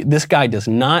 This guy does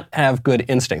not have good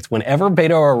instincts. Whenever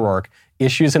Beto O'Rourke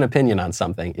issues an opinion on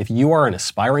something, if you are an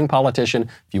aspiring politician,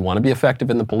 if you want to be effective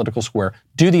in the political square,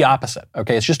 do the opposite,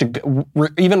 okay? It's just,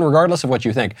 even regardless of what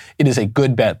you think, it is a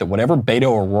good bet that whatever Beto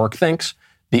O'Rourke thinks,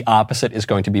 the opposite is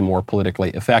going to be more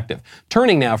politically effective.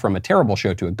 Turning now from a terrible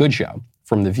show to a good show,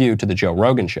 from The View to the Joe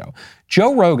Rogan Show.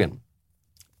 Joe Rogan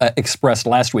expressed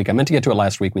last week, I meant to get to it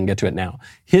last week, we can get to it now,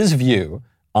 his view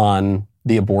on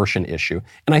the abortion issue.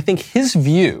 And I think his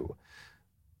view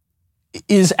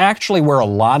is actually where a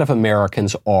lot of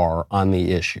Americans are on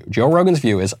the issue. Joe Rogan's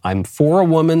view is, I'm for a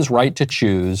woman's right to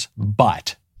choose,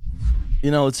 but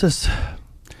it's just,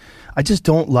 I just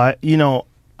don't like,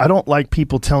 I don't like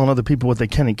people telling other people what they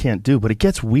can and can't do, but it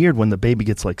gets weird when the baby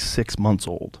gets like 6 months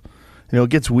old. It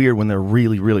gets weird when they're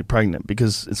really, really pregnant,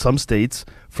 because in some states,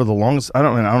 for the longest, I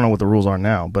don't know what the rules are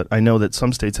now, but I know that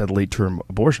some states had late-term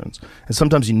abortions, and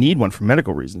sometimes you need one for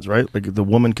medical reasons, right? Like the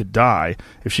woman could die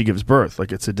if she gives birth.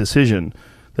 Like it's a decision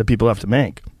that people have to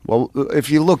make. Well, if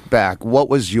you look back, what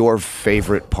was your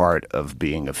favorite part of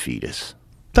being a fetus?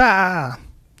 Well,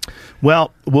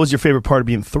 what was your favorite part of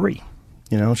being 3?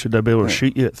 Should I be able to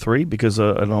shoot you at 3 because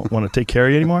I don't want to take care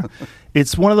of you anymore?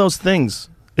 It's one of those things.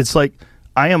 It's like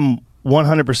I am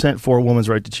 100% for a woman's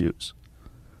right to choose.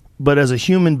 But as a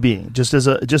human being, just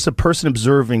a person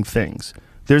observing things,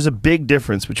 there's a big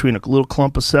difference between a little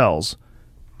clump of cells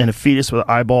and a fetus with an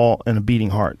eyeball and a beating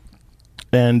heart.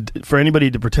 And for anybody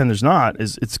to pretend there's not,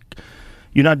 it's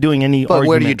you're not doing any argument. But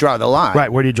where do you draw the line?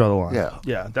 Right, where do you draw the line?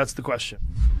 Yeah, that's the question.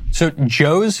 So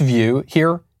Joe's view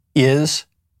here is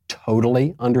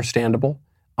totally understandable.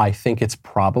 I think it's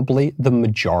probably the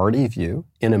majority view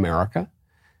in America.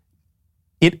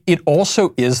 It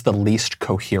also is the least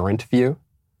coherent view.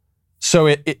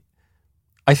 So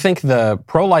I think the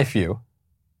pro-life view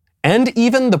and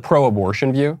even the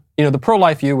pro-abortion view, the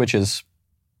pro-life view, which is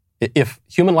if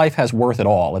human life has worth at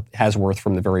all, it has worth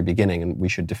from the very beginning and we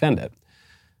should defend it.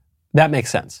 That makes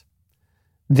sense.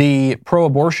 The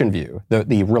pro-abortion view,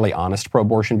 the really honest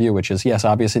pro-abortion view, which is, yes,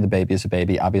 obviously the baby is a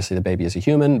baby, obviously the baby is a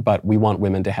human, but we want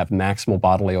women to have maximal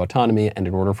bodily autonomy, and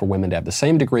in order for women to have the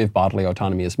same degree of bodily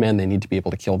autonomy as men, they need to be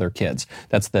able to kill their kids.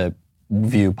 That's the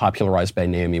view popularized by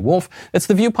Naomi Wolf. It's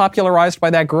the view popularized by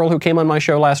that girl who came on my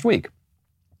show last week.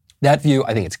 That view,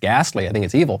 I think it's ghastly, I think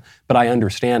it's evil, but I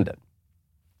understand it.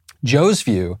 Joe's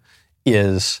view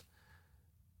it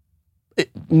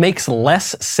makes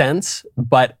less sense,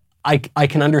 but I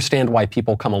can understand why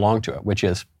people come along to it, which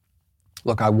is,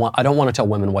 look, I don't want to tell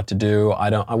women what to do.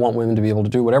 I want women to be able to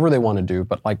do whatever they want to do.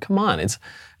 But come on, it's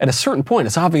at a certain point,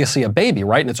 it's obviously a baby,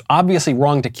 right? And it's obviously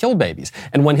wrong to kill babies.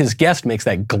 And when his guest makes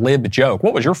that glib joke,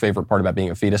 what was your favorite part about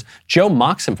being a fetus? Joe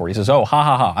mocks him for it. He says, oh, ha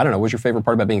ha ha. I don't know. What was your favorite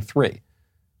part about being 3?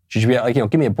 Should you be like,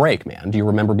 give me a break, man. Do you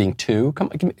remember being 2? Come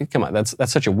on. That's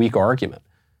such a weak argument.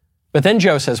 But then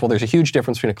Joe says, well, there's a huge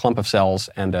difference between a clump of cells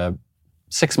and a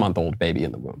 6-month-old baby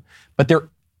in the womb. But there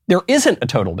isn't a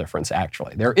total difference,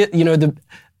 actually. I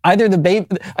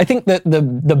think that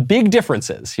the big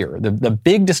differences here, the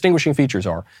big distinguishing features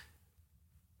are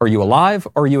you alive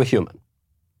or are you a human?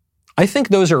 I think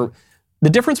those are, the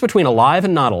difference between alive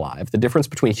and not alive, the difference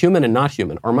between human and not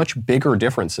human are much bigger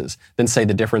differences than, say,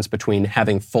 the difference between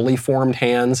having fully formed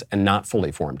hands and not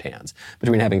fully formed hands,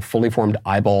 between having fully formed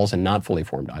eyeballs and not fully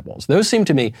formed eyeballs. Those seem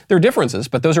to me, they're differences,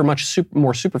 but those are much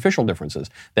more superficial differences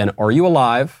than are you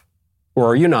alive or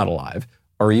are you not alive?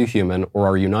 Are you human or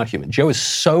are you not human? Joe is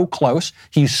so close.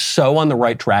 He's so on the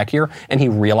right track here, and he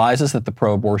realizes that the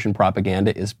pro-abortion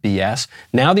propaganda is BS.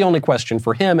 Now the only question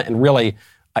for him, and really,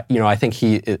 I think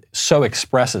he so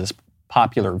expresses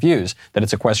popular views that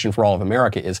it's a question for all of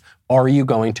America is, are you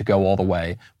going to go all the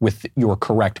way with your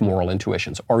correct moral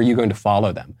intuitions? Are you going to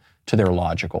follow them to their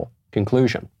logical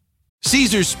conclusion?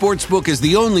 Caesars Sportsbook is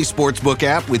the only sportsbook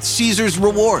app with Caesars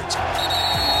Rewards.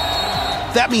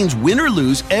 That means win or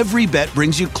lose, every bet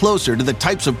brings you closer to the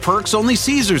types of perks only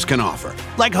Caesars can offer,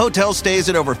 like hotel stays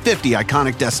at over 50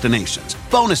 iconic destinations,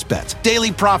 bonus bets,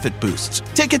 daily profit boosts,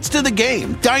 tickets to the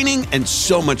game, dining, and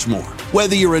so much more.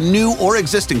 Whether you're a new or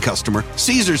existing customer,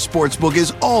 Caesars Sportsbook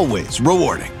is always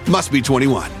rewarding. Must be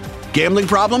 21. Gambling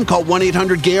problem? Call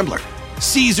 1-800-GAMBLER.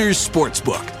 Caesars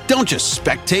Sportsbook. Don't just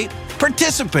spectate,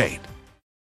 participate.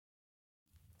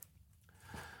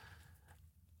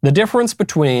 The difference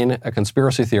between a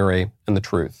conspiracy theory and the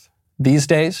truth these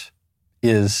days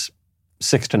is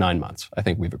 6 to 9 months. I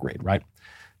think we've agreed, right?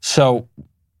 So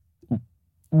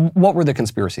what were the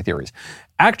conspiracy theories?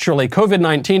 Actually,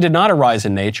 COVID-19 did not arise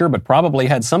in nature, but probably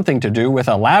had something to do with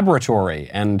a laboratory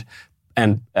and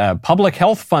public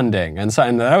health funding. And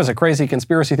that was a crazy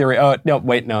conspiracy theory. Oh, no,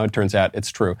 wait, no, it turns out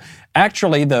it's true.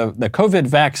 Actually, the COVID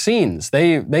vaccines,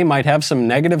 they might have some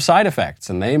negative side effects,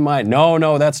 and they might,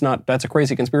 no, that's a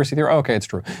crazy conspiracy theory. Okay, it's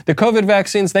true. The COVID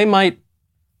vaccines, they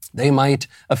might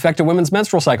affect a women's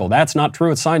menstrual cycle. That's not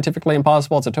true. It's scientifically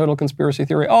impossible. It's a total conspiracy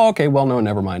theory. Oh, okay, well, no,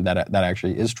 never mind. That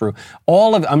actually is true.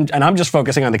 I'm just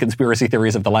focusing on the conspiracy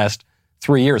theories of the last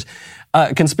 3 years.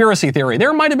 Conspiracy theory.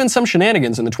 There might have been some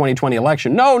shenanigans in the 2020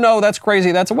 election. No, that's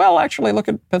crazy. Actually, look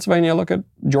at Pennsylvania, look at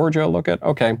Georgia,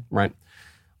 okay, right.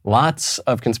 Lots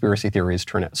of conspiracy theories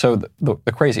turn out. So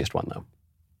the craziest one, though,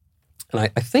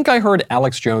 and I think I heard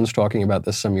Alex Jones talking about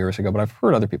this some years ago, but I've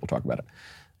heard other people talk about it.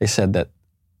 They said that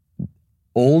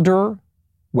older,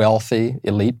 wealthy,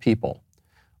 elite people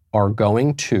are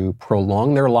going to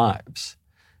prolong their lives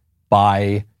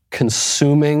by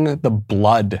consuming the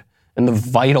blood and the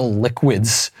vital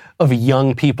liquids of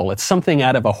young people. It's something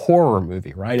out of a horror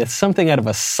movie, right? It's something out of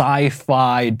a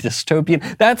sci-fi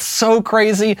dystopian. That's so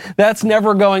crazy. That's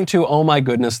never going to, oh my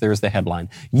goodness, there's the headline.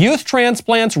 Youth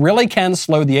transplants really can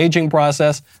slow the aging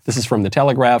process. This is from The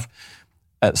Telegraph.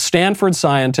 Stanford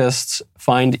scientists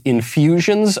find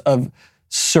infusions of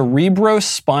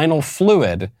cerebrospinal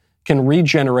fluid can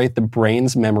regenerate the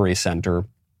brain's memory center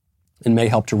and may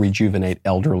help to rejuvenate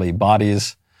elderly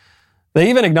bodies. They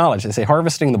even acknowledge, they say,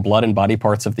 harvesting the blood and body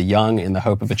parts of the young in the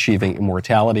hope of achieving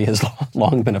immortality has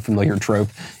long been a familiar trope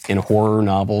in horror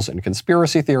novels and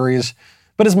conspiracy theories.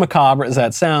 But as macabre as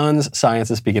that sounds,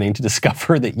 science is beginning to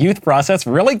discover that youth process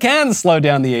really can slow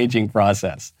down the aging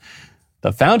process.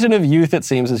 The fountain of youth, it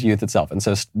seems, is youth itself. And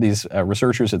so these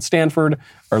researchers at Stanford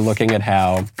are looking at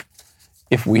how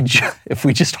if we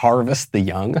just harvest the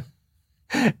young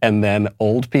and then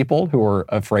old people who are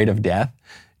afraid of death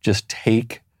just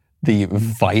take the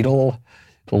vital,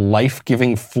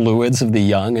 life-giving fluids of the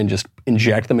young and just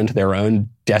inject them into their own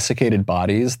desiccated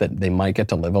bodies, that they might get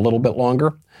to live a little bit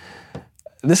longer.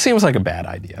 This seems like a bad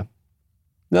idea.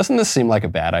 Doesn't this seem like a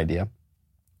bad idea?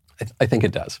 I think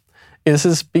it does. This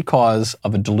is because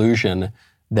of a delusion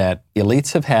that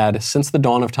elites have had since the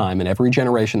dawn of time, and every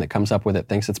generation that comes up with it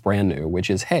thinks it's brand new, which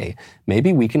is, hey,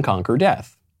 maybe we can conquer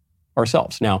death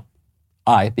ourselves. Now,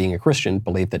 I, being a Christian,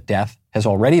 believe that death has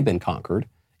already been conquered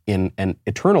in an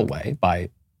eternal way by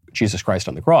Jesus Christ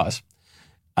on the cross.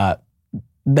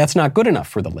 That's not good enough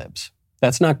for the libs.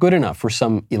 That's not good enough for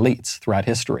some elites throughout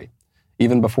history,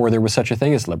 even before there was such a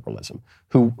thing as liberalism,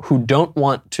 who don't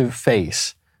want to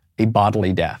face a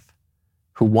bodily death,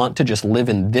 who want to just live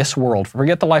in this world,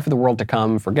 forget the life of the world to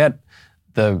come, forget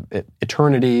the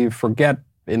eternity, forget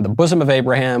in the bosom of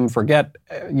Abraham, forget,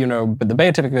 the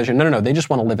beatific vision. No, they just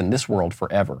want to live in this world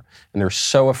forever. And they're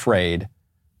so afraid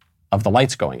of the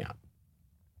lights going out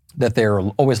that they're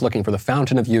always looking for the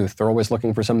fountain of youth. They're always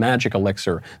looking for some magic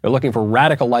elixir. They're looking for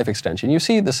radical life extension. You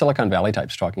see the Silicon Valley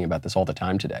types talking about this all the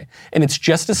time today. And it's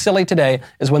just as silly today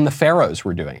as when the pharaohs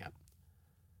were doing it.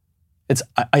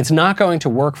 It's not going to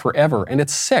work forever, and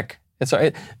it's sick.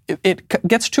 It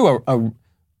gets to an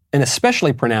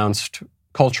especially pronounced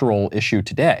cultural issue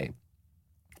today,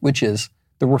 which is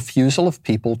the refusal of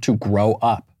people to grow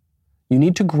up. You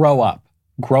need to grow up.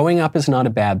 Growing up is not a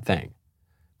bad thing.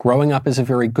 Growing up is a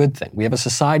very good thing. We have a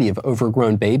society of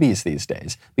overgrown babies these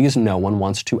days because no one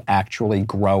wants to actually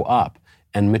grow up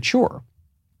and mature.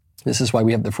 This is why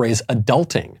we have the phrase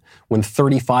adulting. When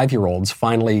 35-year-olds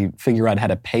finally figure out how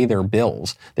to pay their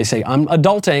bills, they say, I'm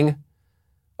adulting.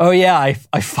 Oh yeah,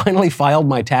 I finally filed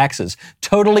my taxes.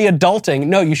 Totally adulting.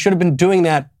 No, you should have been doing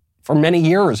that for many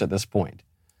years at this point.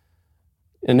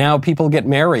 And now people get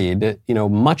married,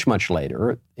 much, much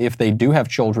later. If they do have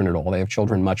children at all, they have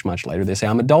children much, much later. They say,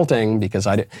 I'm adulting because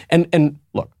I did. And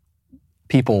look,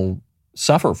 people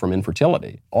suffer from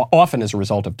infertility, often as a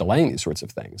result of delaying these sorts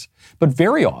of things. But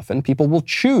very often, people will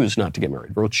choose not to get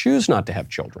married, will choose not to have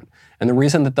children. And the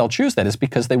reason that they'll choose that is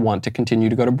because they want to continue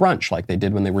to go to brunch like they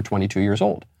did when they were 22 years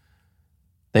old.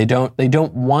 They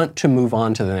don't want to move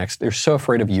on to the next. They're so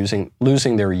afraid of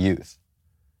losing their youth.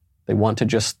 They want to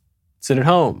just sit at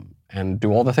home and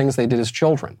do all the things they did as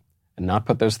children and not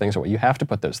put those things away. You have to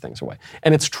put those things away.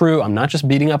 And it's true, I'm not just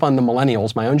beating up on the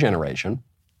millennials, my own generation.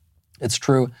 It's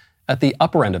true at the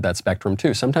upper end of that spectrum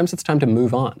too. Sometimes it's time to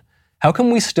move on. How come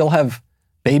we still have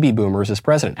baby boomers as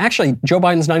president? Actually, Joe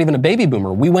Biden's not even a baby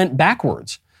boomer. We went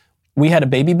backwards. We had a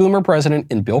baby boomer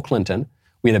president in Bill Clinton.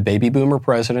 We had a baby boomer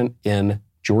president in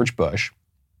George Bush.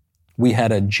 We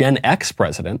had a Gen X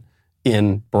president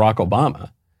in Barack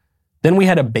Obama. Then we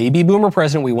had a baby boomer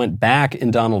president. We went back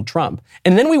in Donald Trump.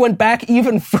 And then we went back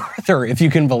even further, if you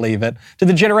can believe it, to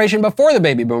the generation before the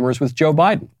baby boomers with Joe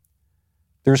Biden.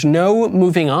 There's no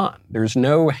moving on. There's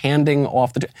no handing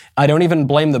off I don't even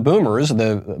blame the boomers.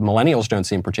 The millennials don't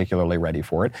seem particularly ready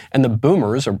for it. And the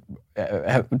boomers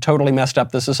have totally messed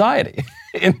up the society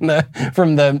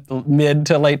from the mid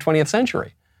to late 20th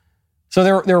century. So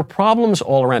there are problems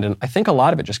all around, and I think a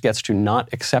lot of it just gets to not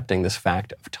accepting this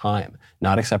fact of time,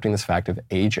 not accepting this fact of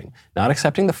aging, not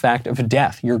accepting the fact of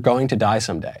death. You're going to die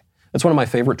someday. That's one of my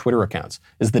favorite Twitter accounts,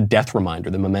 is the death reminder,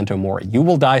 the memento mori. You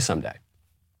will die someday.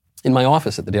 In my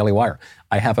office at the Daily Wire,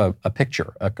 I have a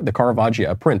picture, a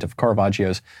print of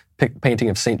Caravaggio's painting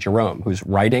of St. Jerome, who's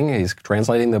writing, he's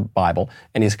translating the Bible,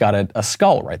 and he's got a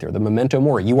skull right there, the memento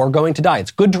mori. You are going to die.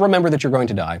 It's good to remember that you're going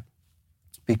to die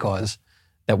because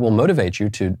that will motivate you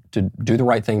to do the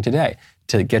right thing today,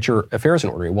 to get your affairs in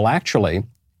order. It will actually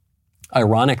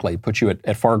ironically, put you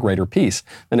at far greater peace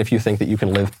than if you think that you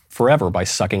can live forever by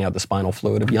sucking out the spinal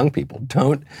fluid of young people.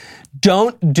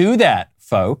 Don't do that,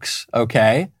 folks,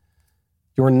 okay?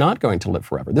 You're not going to live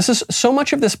forever. This is so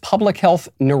much of this public health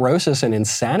neurosis and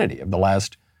insanity of the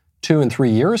last 2 and 3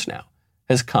 years now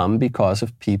has come because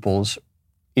of people's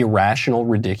irrational,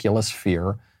 ridiculous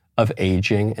fear of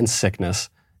aging and sickness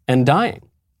and dying.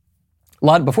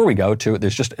 Before we go to,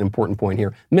 there's just an important point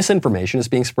here. Misinformation is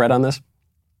being spread on this.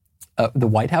 The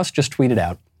White House just tweeted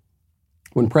out,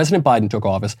 when President Biden took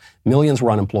office, millions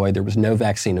were unemployed. There was no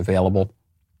vaccine available.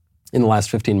 In the last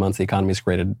 15 months, the economy has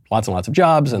created lots and lots of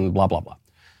jobs and blah, blah, blah.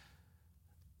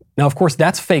 Now, of course,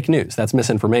 that's fake news. That's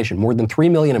misinformation. More than 3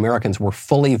 million Americans were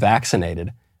fully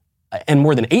vaccinated, and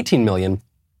more than 18 million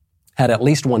had at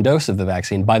least one dose of the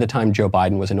vaccine by the time Joe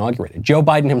Biden was inaugurated. Joe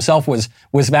Biden himself was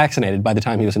vaccinated by the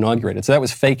time he was inaugurated. So that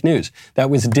was fake news. That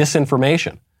was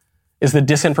disinformation. Is the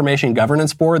Disinformation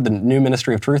Governance Board, the new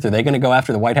Ministry of Truth, are they going to go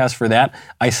after the White House for that?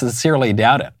 I sincerely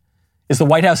doubt it. Is the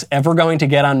White House ever going to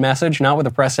get on message? Not with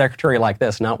a press secretary like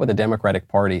this, not with a Democratic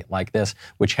Party like this,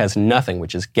 which has nothing,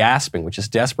 which is gasping, which is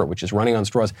desperate, which is running on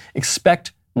straws.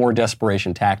 Expect more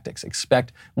desperation tactics.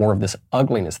 Expect more of this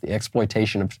ugliness, the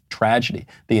exploitation of tragedy,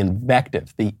 the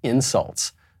invective, the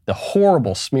insults, the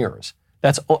horrible smears.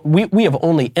 We have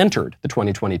only entered the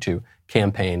 2022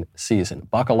 campaign season.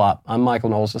 Buckle up. I'm Michael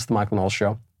Knowles. This is The Michael Knowles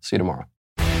Show. See you tomorrow.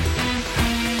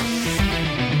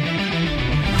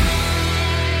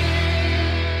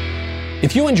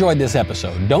 If you enjoyed this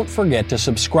episode, don't forget to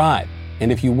subscribe.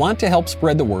 And if you want to help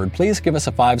spread the word, please give us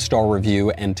a 5-star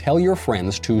review and tell your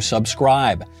friends to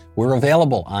subscribe. We're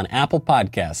available on Apple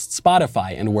Podcasts,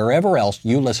 Spotify, and wherever else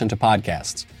you listen to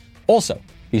podcasts. Also,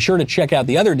 be sure to check out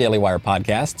the other Daily Wire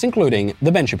podcasts, including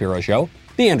The Ben Shapiro Show,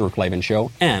 The Andrew Klavan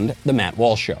Show, and The Matt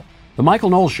Walsh Show. The Michael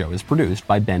Knowles Show is produced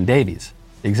by Ben Davies.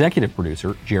 Executive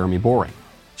producer, Jeremy Boring.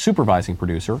 Supervising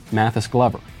producer, Mathis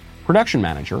Glover. Production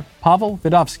manager, Pavel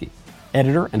Vidovsky.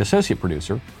 Editor and associate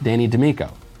producer, Danny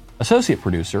D'Amico. Associate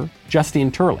producer, Justine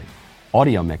Turley.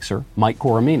 Audio mixer, Mike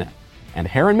Coromina. And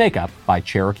hair and makeup by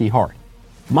Cherokee Hart.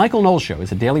 The Michael Knowles Show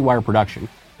is a Daily Wire production.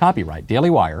 Copyright Daily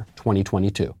Wire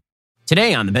 2022.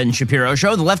 Today on The Ben Shapiro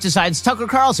Show, the left decides Tucker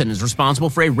Carlson is responsible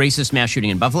for a racist mass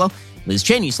shooting in Buffalo. Liz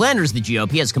Cheney slanders the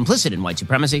GOP as complicit in white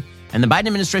supremacy. And the Biden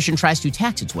administration tries to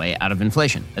tax its way out of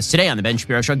inflation. That's today on The Ben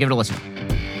Shapiro Show. Give it a listen.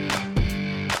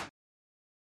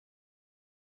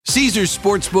 Caesars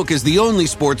Sportsbook is the only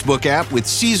sportsbook app with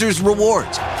Caesars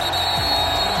Rewards.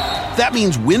 That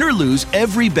means win or lose,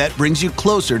 every bet brings you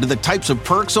closer to the types of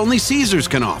perks only Caesars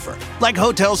can offer, like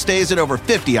hotel stays at over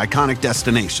 50 iconic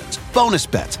destinations, bonus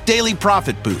bets, daily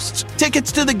profit boosts,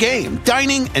 tickets to the game,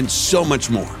 dining, and so much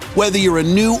more. Whether you're a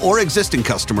new or existing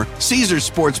customer, Caesars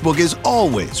Sportsbook is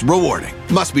always rewarding.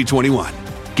 Must be 21.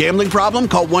 Gambling problem?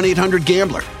 Call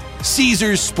 1-800-GAMBLER.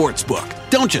 Caesars Sportsbook.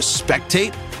 Don't just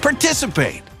spectate,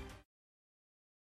 participate.